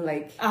that you don't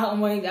like?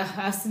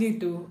 I've seen it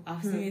though.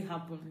 I've seen it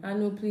happen. I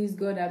know, please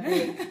God, I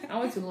beg. I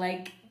want to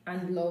like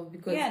and love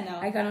because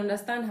I can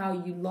understand how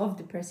you love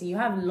the person. You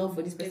have love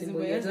for this person,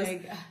 but you're just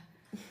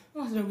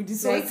what's wrong with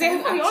this one?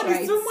 You want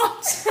this too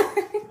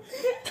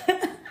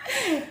much.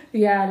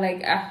 Yeah,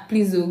 like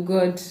please, oh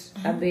God,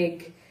 I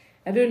beg.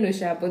 I don't know,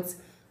 Sha, but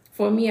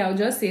for me, I'll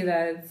just say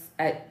that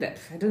I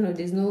don't know.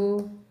 There's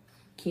no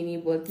Kini,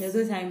 but there's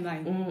no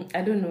timeline.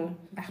 I don't know.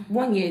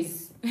 1 year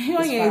is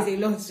 1 year is a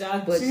lot,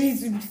 Sha. But to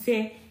be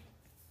fair,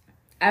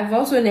 I've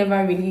also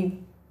never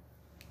really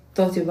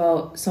thought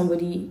about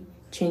somebody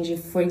changing.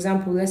 For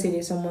example, let's say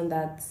there's someone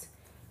that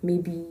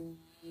maybe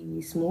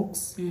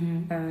smokes,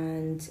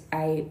 and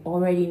I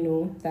already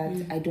know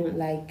that I don't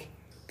like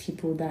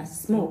people that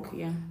smoke.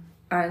 Yeah.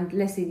 And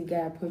let's say the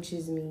guy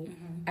approaches me,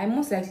 I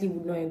most likely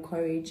would not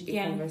encourage a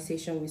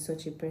conversation with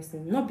such a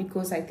person. Not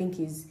because I think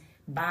he's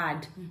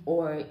bad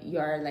or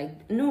you're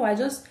like, no, I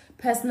just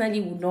personally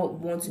would not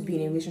want to be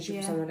in a relationship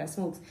with someone that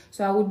smokes.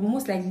 So I would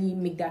most likely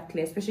make that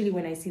clear, especially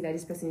when I see that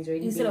this person is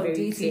already being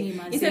very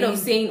clear. Instead of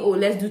saying, oh,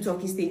 let's do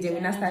talking stage, and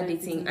when I start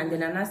dating, and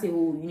then I now say,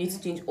 oh, you need to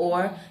change,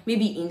 or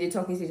maybe in the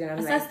talking stage, and I'm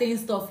I like, start saying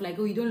stuff like,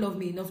 oh, you don't love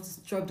me enough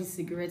to drop this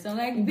cigarette. I'm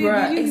like, baby,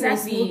 bruh, you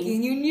exactly. were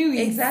smoking, you knew it.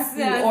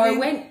 Exactly. Or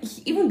when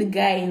even the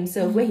guy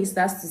himself, where he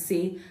starts to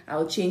say,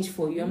 I'll change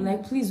for you, I'm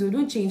like, please,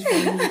 don't change for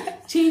me.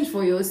 Change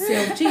for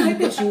yourself. Change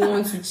because you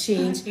want to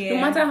change. No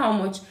matter how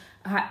much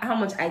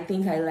I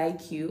think I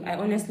like you, I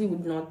honestly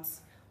would not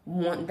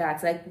want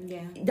that.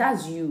 Like,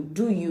 that's you.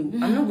 Do you.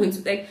 I'm not going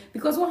to, like,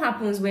 because what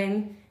happens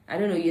when, I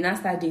don't know, you now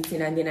start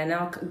dating and then I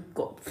now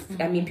got,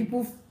 I mean,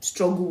 people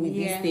struggle with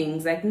these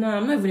things. Like, no,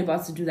 I'm not even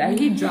about to do that. I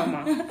hate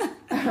drama.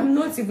 I'm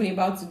not even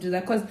about to do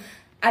that, because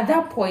at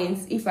that point,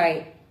 if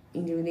I,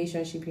 in the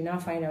relationship, you now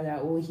find out that,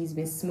 oh, he's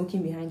been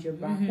smoking behind your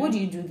back, what do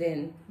you do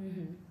then?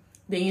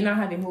 Then you now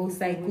have a whole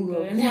cycle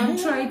of, oh, I'm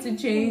trying to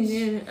change.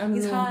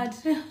 It's hard.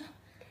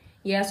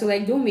 Yeah, so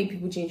like, don't make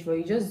people change for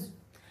you.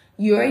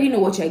 You already know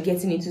what you're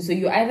getting into, so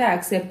you either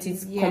accept it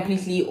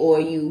completely or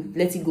you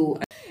let it go.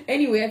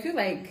 Anyway, I feel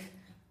like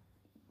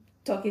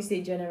talking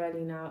stage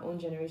generally in our own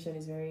generation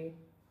is very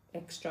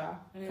extra.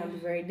 Can be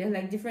very, there's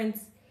like different,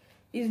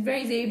 it's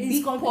a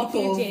big pot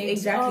of,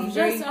 exactly,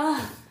 just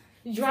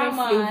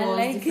drama, flavors,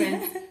 like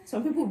different.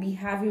 Some people be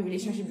having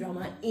relationship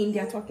drama in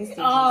their talking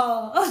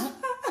stages.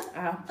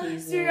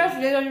 Please, serious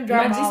relationship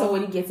drama. Imagine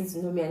somebody getting to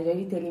know me and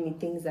already telling me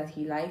things that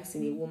he likes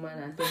in a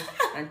woman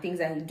and things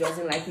that he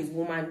doesn't like his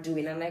woman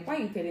doing. I'm like, why are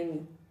you telling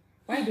me?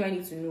 Why do I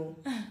need to know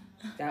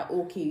that?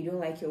 Okay, you don't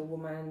like your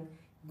woman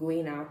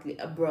going out,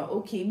 bro?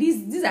 Okay,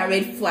 these are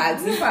red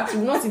flags. In fact,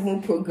 you've not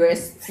even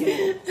progressed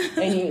to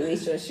any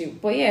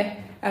relationship. But yeah,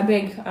 I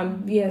beg.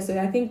 So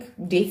I think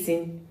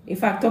dating, in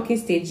fact, talking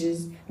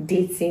stages,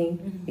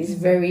 dating is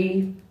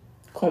very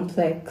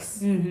complex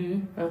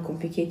and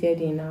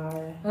complicated in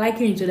our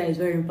liking each other is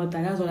very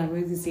important. That's what I'm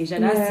going to say.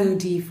 That's still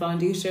the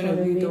foundation of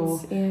it all.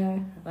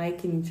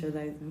 Liking each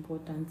other is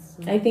important.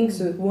 So. I think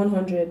so.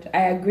 100.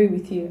 I agree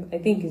with you. I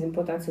think it's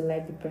important to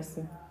like the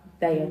person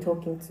that you're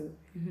talking to.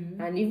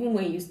 And even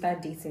when you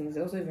start dating, it's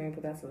also very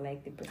important to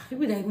like the person.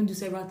 People that even do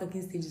several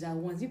talking stages at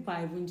once, people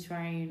are even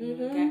trying.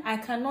 Okay? I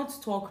cannot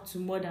talk to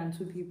more than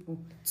 2 people.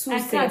 I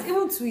can't.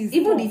 Even 2 is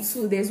even tough.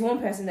 The 2, there's one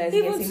person that is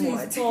even getting 2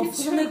 more. is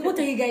tough. I'm like, what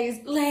are you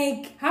guys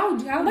like? How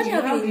imagine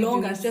having a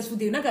long and stressful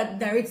day. You're not gonna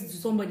narrate it to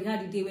somebody how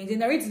the day went. They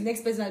narrate to the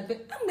next person.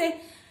 I'm there.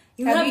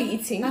 Have you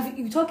eating?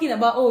 You're talking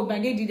about, oh, my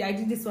day I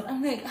did this one.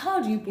 I'm like,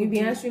 how do you put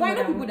it? Why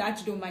not people that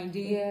actually don't mind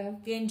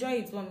it? They enjoy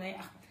it. So I'm like,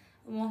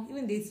 well,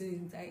 even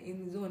dating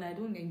in his own, I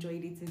don't enjoy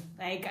dating.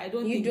 Like, I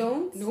don't. You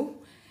don't? No.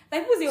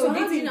 Like, people say, so oh,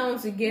 dating. How do you know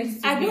to get?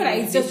 I know that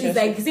it's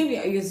like the same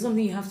thing. It's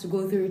something you have to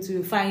go through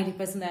to find the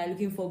person that you're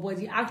looking for. But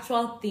the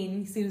actual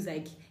thing seems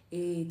like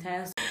a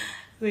tiresome.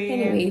 So,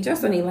 anyway,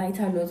 just on a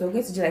lighter note, we're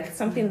going to do like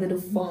something a little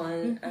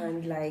fun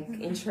and like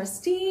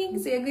interesting.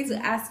 So you're going to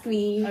ask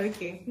me,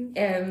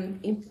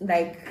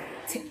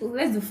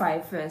 let's do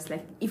 5 first.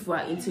 Like, if we're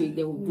into it,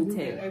 then we'll do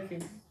 10. Okay.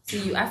 So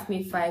you ask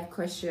me 5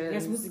 questions.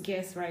 You're supposed to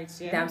guess, right?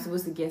 Yeah. That I'm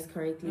supposed to guess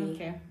correctly.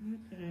 Okay.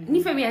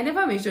 Nifemi, I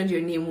never mentioned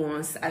your name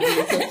once as we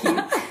were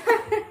talking.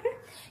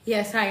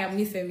 Yes, hi, I'm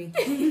Nifemi.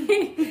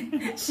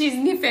 She's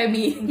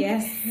Nifemi.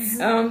 Yes.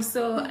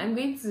 So I'm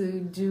going to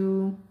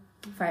do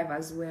 5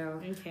 as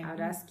well. Okay.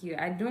 I'll ask you.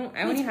 I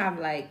only have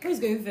like. Who's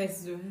going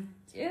first, though?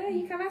 Yeah,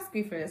 you can ask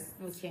me first.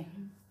 Okay.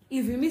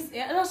 If you miss,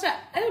 I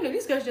don't know,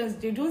 these questions,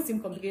 they don't seem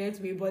complicated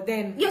to me, but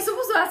then... You're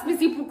supposed to ask me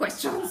simple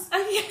questions.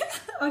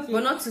 Okay.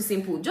 But not too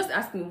simple. Just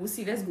ask me. We'll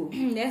see. Let's go.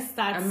 Let's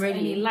start. I'm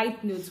ready. On a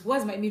light note.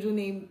 What's my middle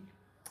name?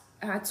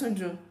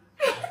 Tundu.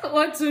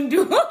 What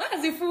Tundu?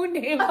 As a full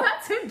name.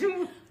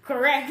 Tundu.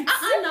 Correct.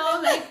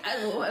 No,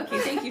 okay,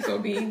 thank you for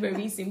being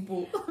very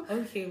simple.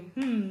 Okay.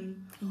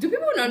 Do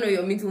people not know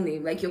your middle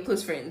name, like your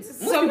close friends?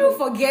 Some people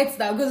forget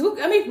that, because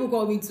how many people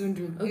call me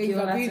Tundu? Okay,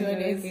 well, being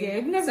honest.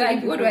 Okay. Yeah.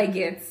 So what do I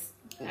get?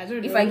 I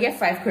don't know. If I get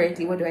 5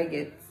 correctly, what do I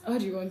get? What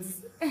do you want?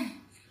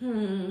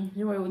 Don't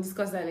worry, we'll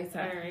discuss that later.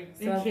 Alright.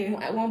 So okay.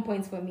 1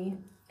 point for me.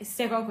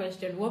 Second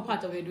question. What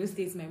part of Edo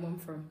State is my mom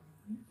from?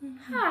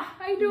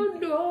 I don't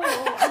know.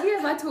 Have you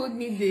ever told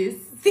me this?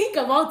 Think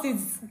about it.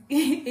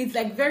 It's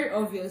like very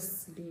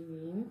obvious.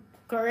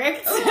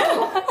 Correct?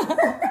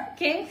 Oh.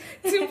 Okay.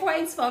 2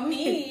 points for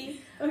me.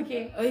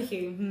 Okay.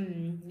 Okay.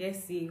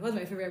 Let's see. What's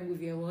my favorite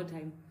movie of all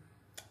time?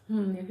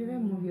 Your favorite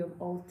movie of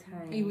all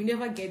time? You will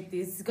never get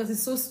this because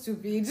it's so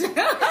stupid.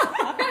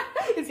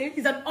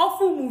 It's an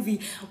awful movie,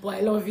 but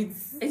I love it.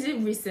 Is it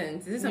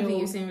recent? Is it something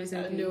you've seen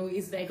recently? No,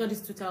 it's like all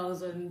this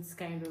 2000s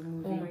kind of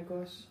movie. Oh my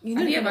gosh.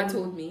 Have you ever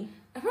told me?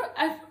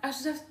 I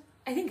should have.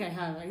 I think I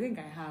have. I mean,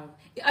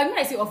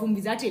 I say awful movie,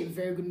 it's actually a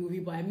very good movie,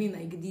 but I mean,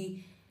 like, the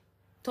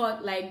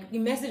thought, like, the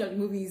message of the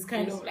movie is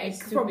kind of, like,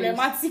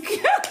 problematic.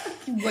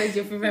 What is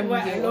your favorite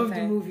movie? I love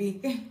the movie.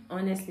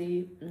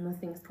 Honestly,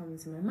 nothing's coming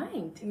to my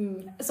mind.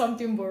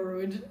 Something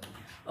Borrowed.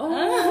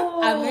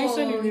 Oh, I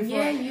mentioned it before.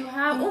 Yeah, you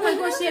have. Oh my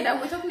gosh, yeah, that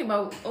we're talking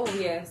about. Oh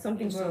yeah,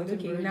 Something Borrowed.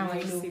 Okay, Borrowed, now I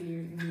know.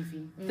 Silly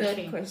movie.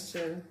 Third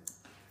question.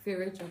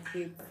 Favorite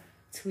chocolate?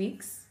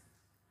 Twix.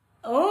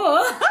 Oh,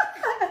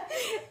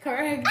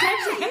 correct.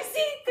 You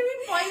see, 3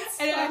 points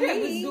I for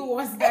think me. it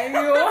was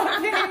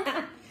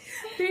the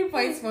 3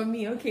 points for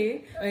me.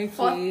 Okay.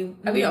 Okay.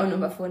 Are we on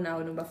number 4 now?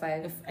 Or number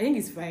 5? I think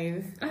it's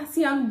 5.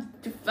 See, I'm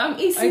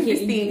acing this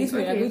thing. This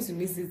way, I'm going to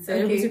miss it.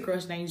 Celebrity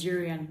Crush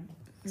Nigerian.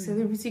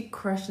 Celebrity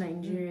Crush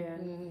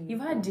Nigerian.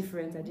 You've had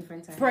different at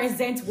different times.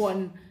 Present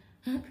one.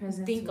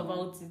 Present Think one.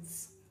 about it.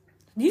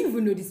 Do you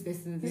even know this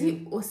person? Is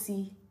it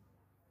OC?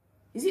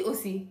 Is it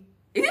OC?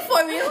 Is it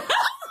for real?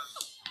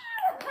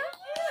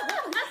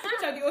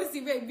 Which are the OC?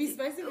 Wait, be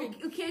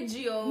specific.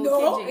 UKG or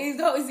No, KJ? it's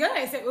not. It's not.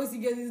 I said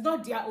OC girls. It's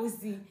not their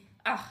OC.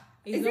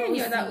 Is there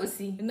any other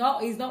OC? No,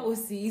 it's not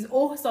OC. It's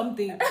O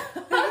something.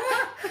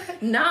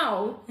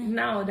 Now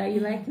that you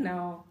like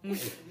now.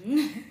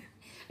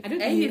 I don't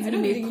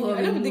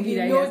think you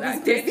know this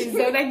person.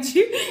 So like,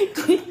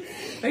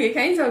 okay,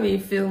 can you tell me a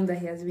film that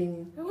he has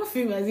been in? What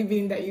film has he been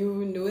in that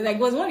you know? Like,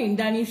 was one in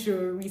Danny's show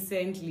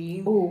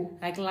recently. Oh,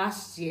 like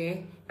last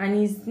year. And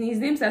his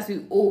name starts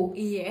with O.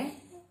 Yeah.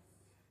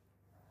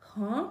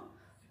 Huh?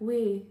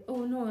 Wait.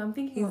 Oh no, I'm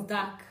thinking He's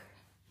dark.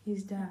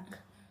 He's dark.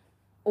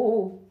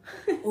 Oh.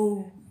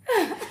 Oh.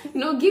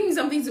 No, give me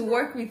something to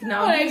work with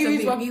now.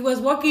 He was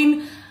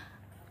working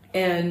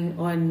on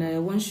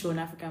one show on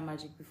African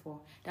Magic before.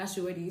 That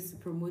show where they used to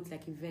promote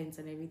like events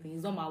and everything.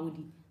 It's not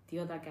Maudi, the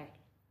other guy.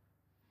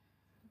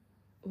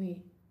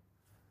 Wait.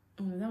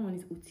 Oh, that one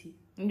is Uti.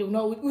 No,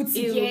 not Uti.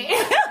 Ew.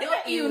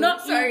 Yeah. Ew,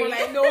 not sorry. But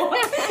I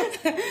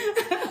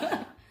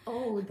know.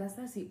 Oh, that's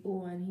the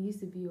O, and he used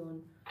to be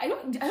on. I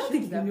don't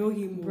think you know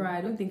him. Bro,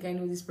 I don't think I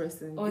know this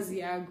person.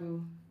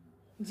 Oziago.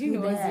 Do you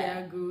know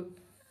Oziago?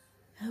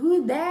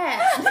 Who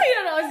that? You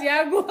don't know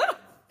Oziago?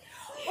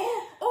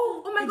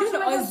 Oh my gosh,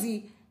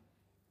 Ozzy.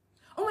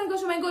 Oh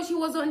my gosh, he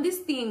was on this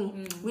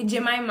thing with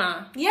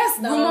Jemima. Yes,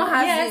 no. Rumor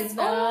has yes, it.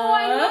 no. Oh,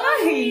 I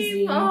know him.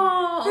 him.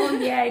 Oh,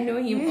 yeah, I know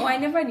him. Oh, I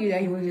never knew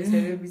that he was a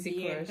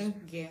celebrity crush.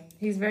 Yeah.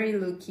 He's very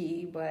low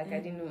key, but like, I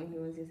didn't know he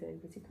was a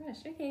celebrity crush.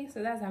 Okay,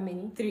 so that's how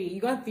many? 3.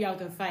 You got 3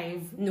 out of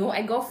 5. No,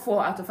 I got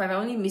 4 out of 5. I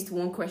only missed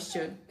one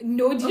question.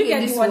 No, did you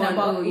get this the one one?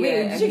 about? Oh, wait,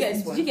 yeah,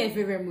 did you get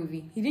favorite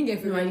movie? He didn't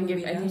get favorite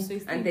movie. I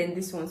didn't. And then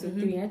this one, so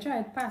 3. I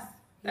tried, pass.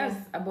 That's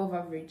above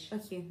average.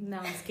 Okay,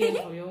 now I'm scared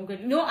for your own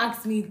good. Don't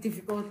ask me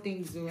difficult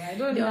things, though. I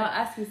don't know.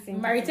 Ask you things.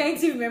 My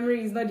retentive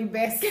memory is not the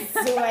best,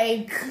 so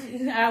like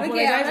I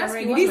apologize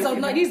already.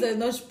 This does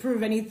not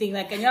prove anything.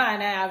 Like Kenya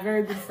and I are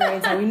very good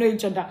friends, and we know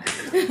each other.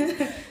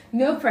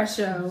 No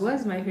pressure.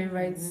 What's my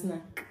favorite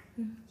snack?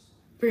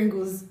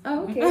 Pringles.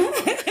 Oh, okay.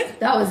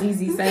 That was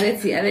easy. So I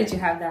let you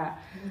have that.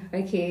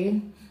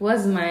 Okay.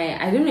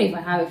 I don't know if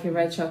I have a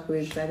favorite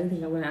chocolate. So I don't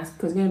think I'm gonna ask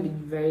because it's gonna be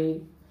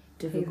very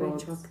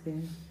difficult. Favorite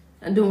chocolate.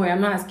 And don't worry, I'm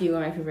not asking you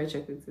what my favorite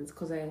chocolate is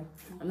because I'm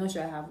not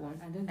sure I have one.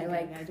 I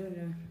don't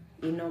know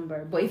a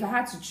number. But if I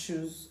had to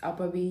choose, I'll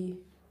probably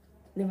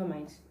never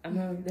mind. I'm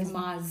not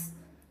Mars.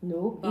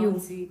 No.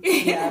 Bounty.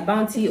 Yeah,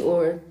 Bounty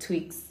or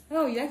Twix.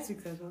 Oh, you like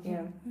Twix as well.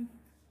 Yeah.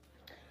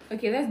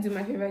 Okay, let's do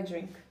my favorite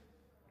drink.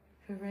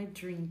 Favorite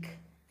drink.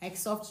 Like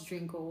soft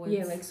drink or what?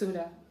 Yeah, like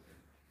soda.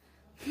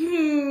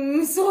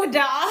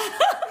 Soda.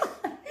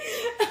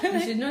 You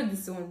should know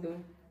this one though.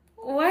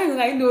 Why do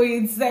I know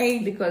it's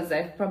like? Because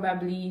I've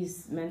probably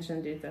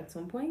mentioned it at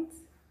some point.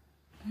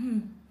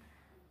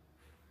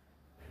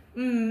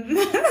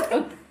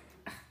 Okay.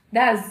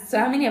 That's so.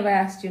 How many have I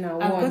asked you now?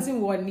 I've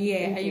gotten 1 year,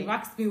 Okay. and you've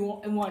asked me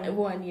one.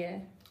 1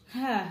 year.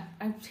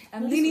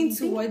 I'm leaning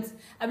towards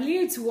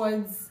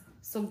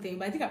something,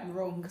 but I think I'm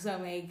wrong because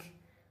I'm like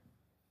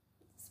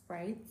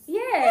Sprite.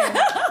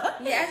 Yeah,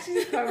 you're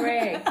actually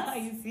correct.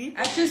 You see,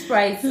 I choose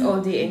Sprite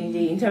all day, any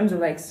day in terms of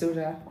like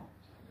soda.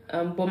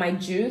 But my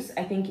juice,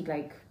 I think it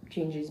like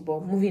changes.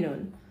 But moving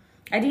on,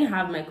 I didn't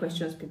have my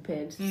questions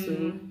prepared,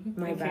 so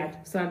my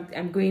bad. So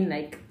I'm going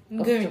like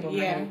off the top of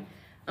my head.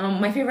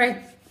 My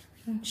favorite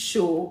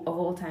show of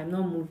all time,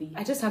 not movie.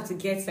 I just have to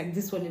get like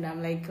this one, and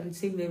I'm like on the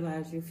same level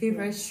as your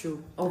favorite show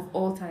of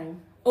all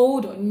time,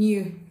 old or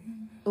new?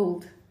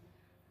 Old.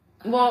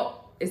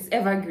 Well, it's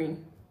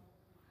evergreen.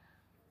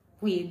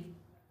 Wait,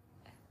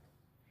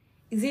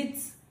 is it?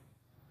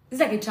 It's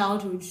like a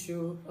childhood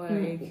show or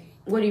like.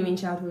 What do you mean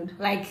childhood?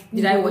 Like,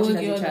 did I watch it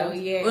as a child?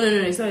 Yeah. Oh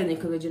no, it's not a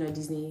Nickelodeon or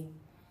Disney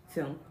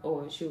film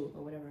or show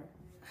or whatever.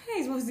 How are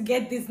you supposed to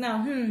get this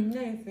now? Let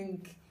me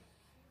think.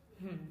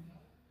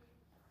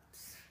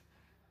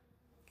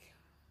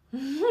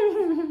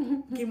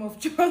 Game of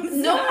Thrones.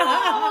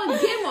 No,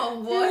 Game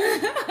of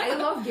what? I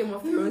love Game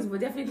of Thrones, but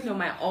definitely not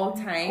my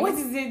all-time. What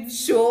is it?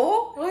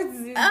 Show? What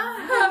is it?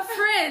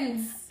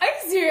 Friends. Are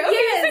you serious? Okay,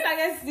 Yes. you said that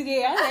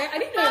yesterday. I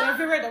didn't know you were my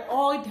favorite of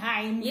all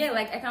time. Yeah,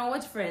 like I can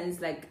watch Friends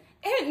like.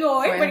 No,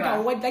 everybody Forever.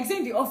 can watch. Like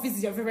saying The Office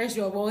is your favorite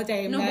show of all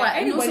time. No, like, but I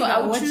know, anybody so can I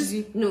would watch choose.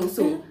 it. No,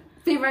 so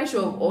favorite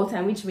show of all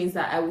time, which means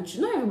that I would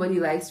choose. Not everybody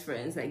likes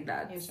Friends like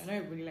that. Yes, I know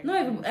everybody likes. Not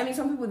everybody. I mean,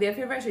 some people their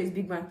favorite show is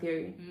Big Bang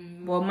Theory,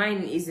 but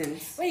mine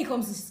isn't. When it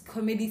comes to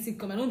comedy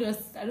sitcom,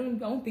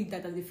 I won't pick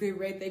that as a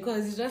favorite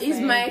because it's just. Is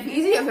like,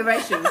 it your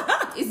favorite show?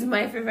 It's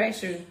my favorite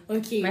show.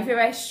 Okay. My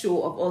favorite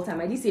show of all time.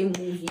 I did say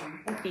movie.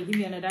 Okay, give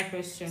me another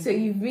question. So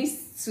you've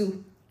missed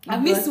two. I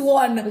missed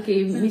one. Okay,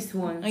 you've missed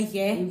one.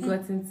 Okay. You've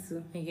gotten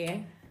two.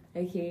 Okay.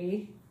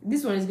 Okay.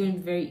 This one is going to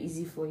be very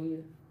easy for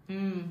you.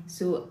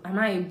 So, am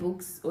I a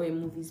books or a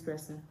movies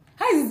person?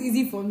 How is it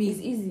easy for me? It's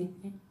easy.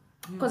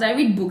 Because I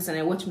read books and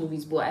I watch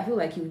movies, but I feel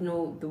like you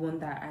know the one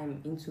that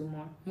I'm into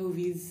more.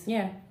 Movies.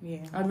 Yeah.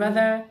 Yeah. I'd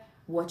rather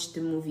watch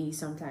the movie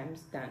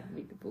sometimes than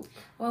read the book.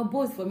 Well,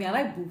 both for me. I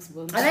like books,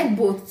 but I like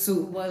both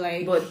too. But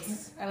like, but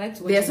I like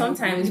to watch. there are a some movie.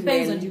 times It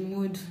depends when- on the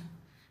mood.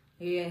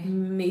 Yeah.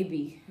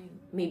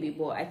 Maybe,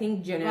 but I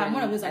think generally Well, I'm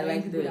one of those I annoying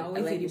like people the that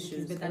always say the book shows.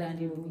 is better I than like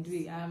the the book.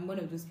 movies. I'm one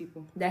of those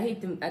people. That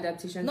hate the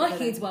adaptation. Not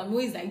hate, but I'm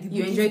always like the book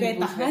You is enjoy the better.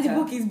 book And the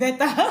better. book is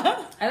better.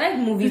 I like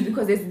movies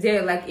because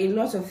there are like a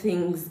lot of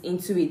things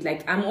into it.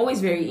 Like I'm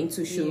always very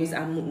into shows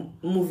Yeah. and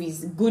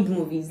movies, good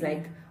movies,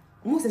 like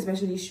most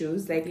especially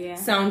shows, like Yeah.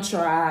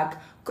 soundtrack,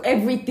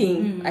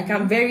 everything. Like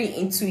I'm very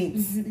into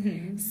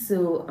it.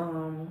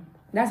 So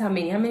that's how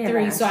many have I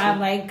Three. So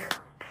asked you?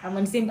 I'm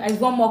on the same. I have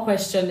one more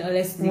question.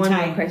 Unless the One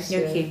time. more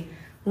question. Okay.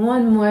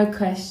 One more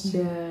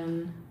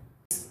question.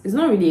 It's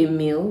not really a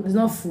meal. It's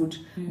not food,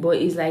 but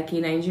it's like a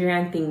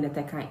Nigerian thing that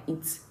I can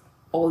eat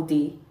all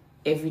day,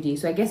 every day.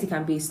 So I guess it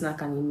can be a snack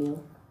and a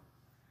meal.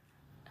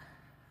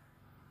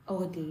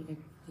 All day. Every day.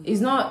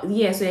 It's not,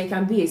 yeah, so it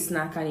can be a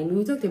snack and a meal.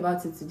 We talked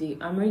about it today.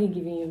 I'm already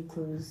giving you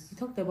clues. We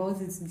talked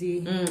about it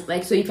today.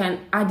 Like, so you can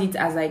add it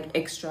as like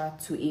extra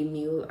to a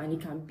meal and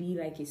it can be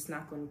like a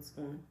snack on its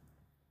own,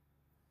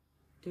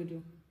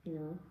 Dodo. you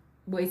know?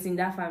 But it's in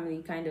that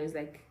family, kind of, it's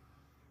like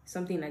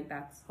something like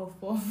that. Puff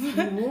puff.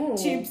 No.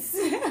 Chips.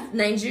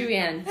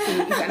 Nigerian. So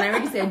and I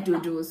already said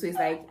dodo, so it's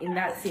like in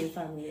that same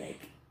family, like,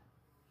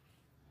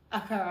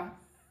 Akara.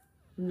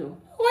 no.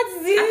 What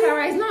is it?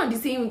 Akara is not on the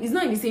same, it's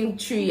not in the same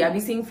tree, I'll be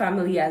saying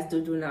family as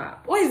dodo now.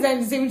 What is that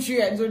in the same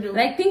tree as Dodo?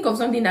 Like, think of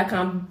something that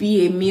can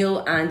be a meal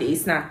and a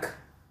snack.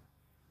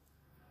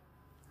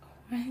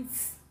 Right.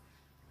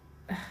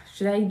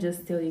 Should I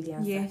just tell you the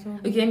answer? Yeah, sure.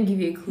 Okay, let me give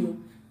you a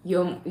clue.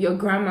 Your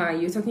grandma,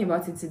 you're talking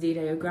about it today,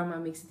 that your grandma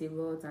makes it a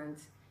lot and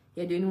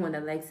you're the only one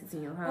that likes it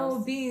in your house.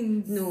 Oh,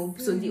 beans. No,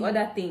 so the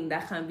other thing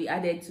that can be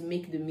added to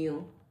make the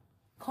meal.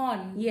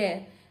 Corn.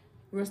 Yeah,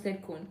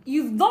 roasted corn.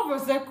 You've not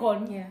roasted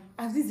corn. Yeah.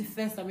 And this is the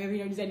first time you're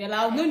hearing this, and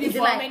I've known you Is it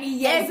for like many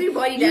years.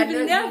 everybody that You've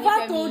knows never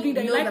me told me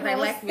that you knows like that I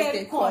like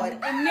roasted corn.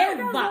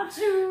 Never.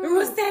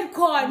 Roasted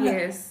corn.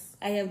 Yes.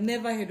 I have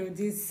never heard of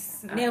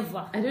this.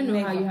 Never. I don't know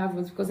Never. how you have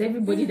it because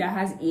everybody that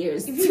has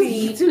ears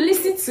Really? to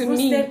listen to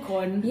me. Roasted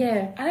corn.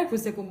 Yeah. I like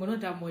roasted corn, but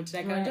not that much.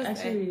 Like I I just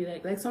actually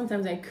really like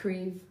sometimes I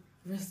crave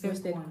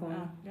roasted corn.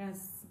 Ah,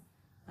 that's.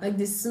 like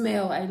the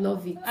smell. I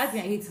love it. I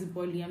think I hate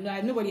bolly.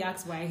 Nobody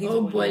asks why I hate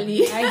Oh, bolly.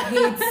 bolly.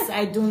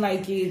 I don't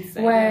like it.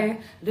 Why? I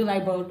don't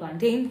like boiled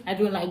plantain. I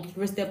don't like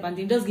roasted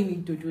plantain. Just give me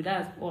dodo.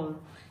 That's all.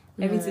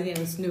 Everything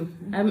else, no.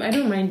 I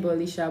don't mind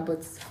bolisha,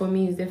 but for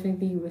me it's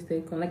definitely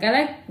roasted corn. Like I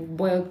like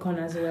boiled corn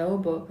as well,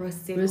 but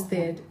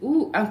roasted.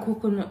 Ooh, and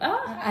coconut.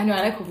 Ah, I know,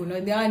 I like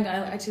coconut. I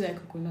actually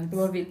like coconut.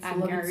 love it. And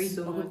Love Gary, it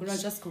so but coconut,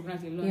 much. just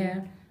coconut alone.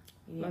 Yeah,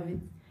 Yeah. love it.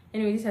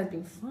 Anyway, this has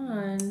been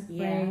fun.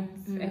 Yeah.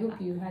 Right? I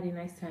hope you had a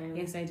nice time.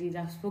 Yes, I did.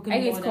 I've spoken I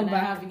need more to come than I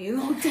back. have in a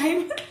long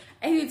time.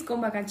 I need to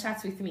come back and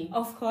chat with me.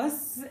 Of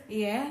course.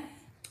 Yeah.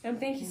 And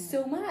thank you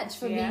so much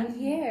for Yeah. being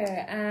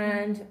here.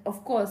 And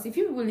of course, if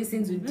you will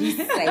listen to this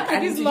like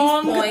at This this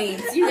long. point,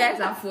 you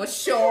guys are for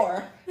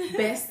sure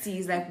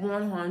besties, like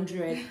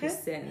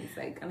 100%.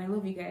 Like, and I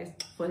love you guys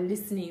for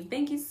listening.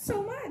 Thank you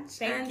so much.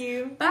 Thank And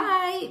you.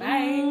 Bye.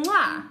 Bye.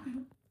 Mwah.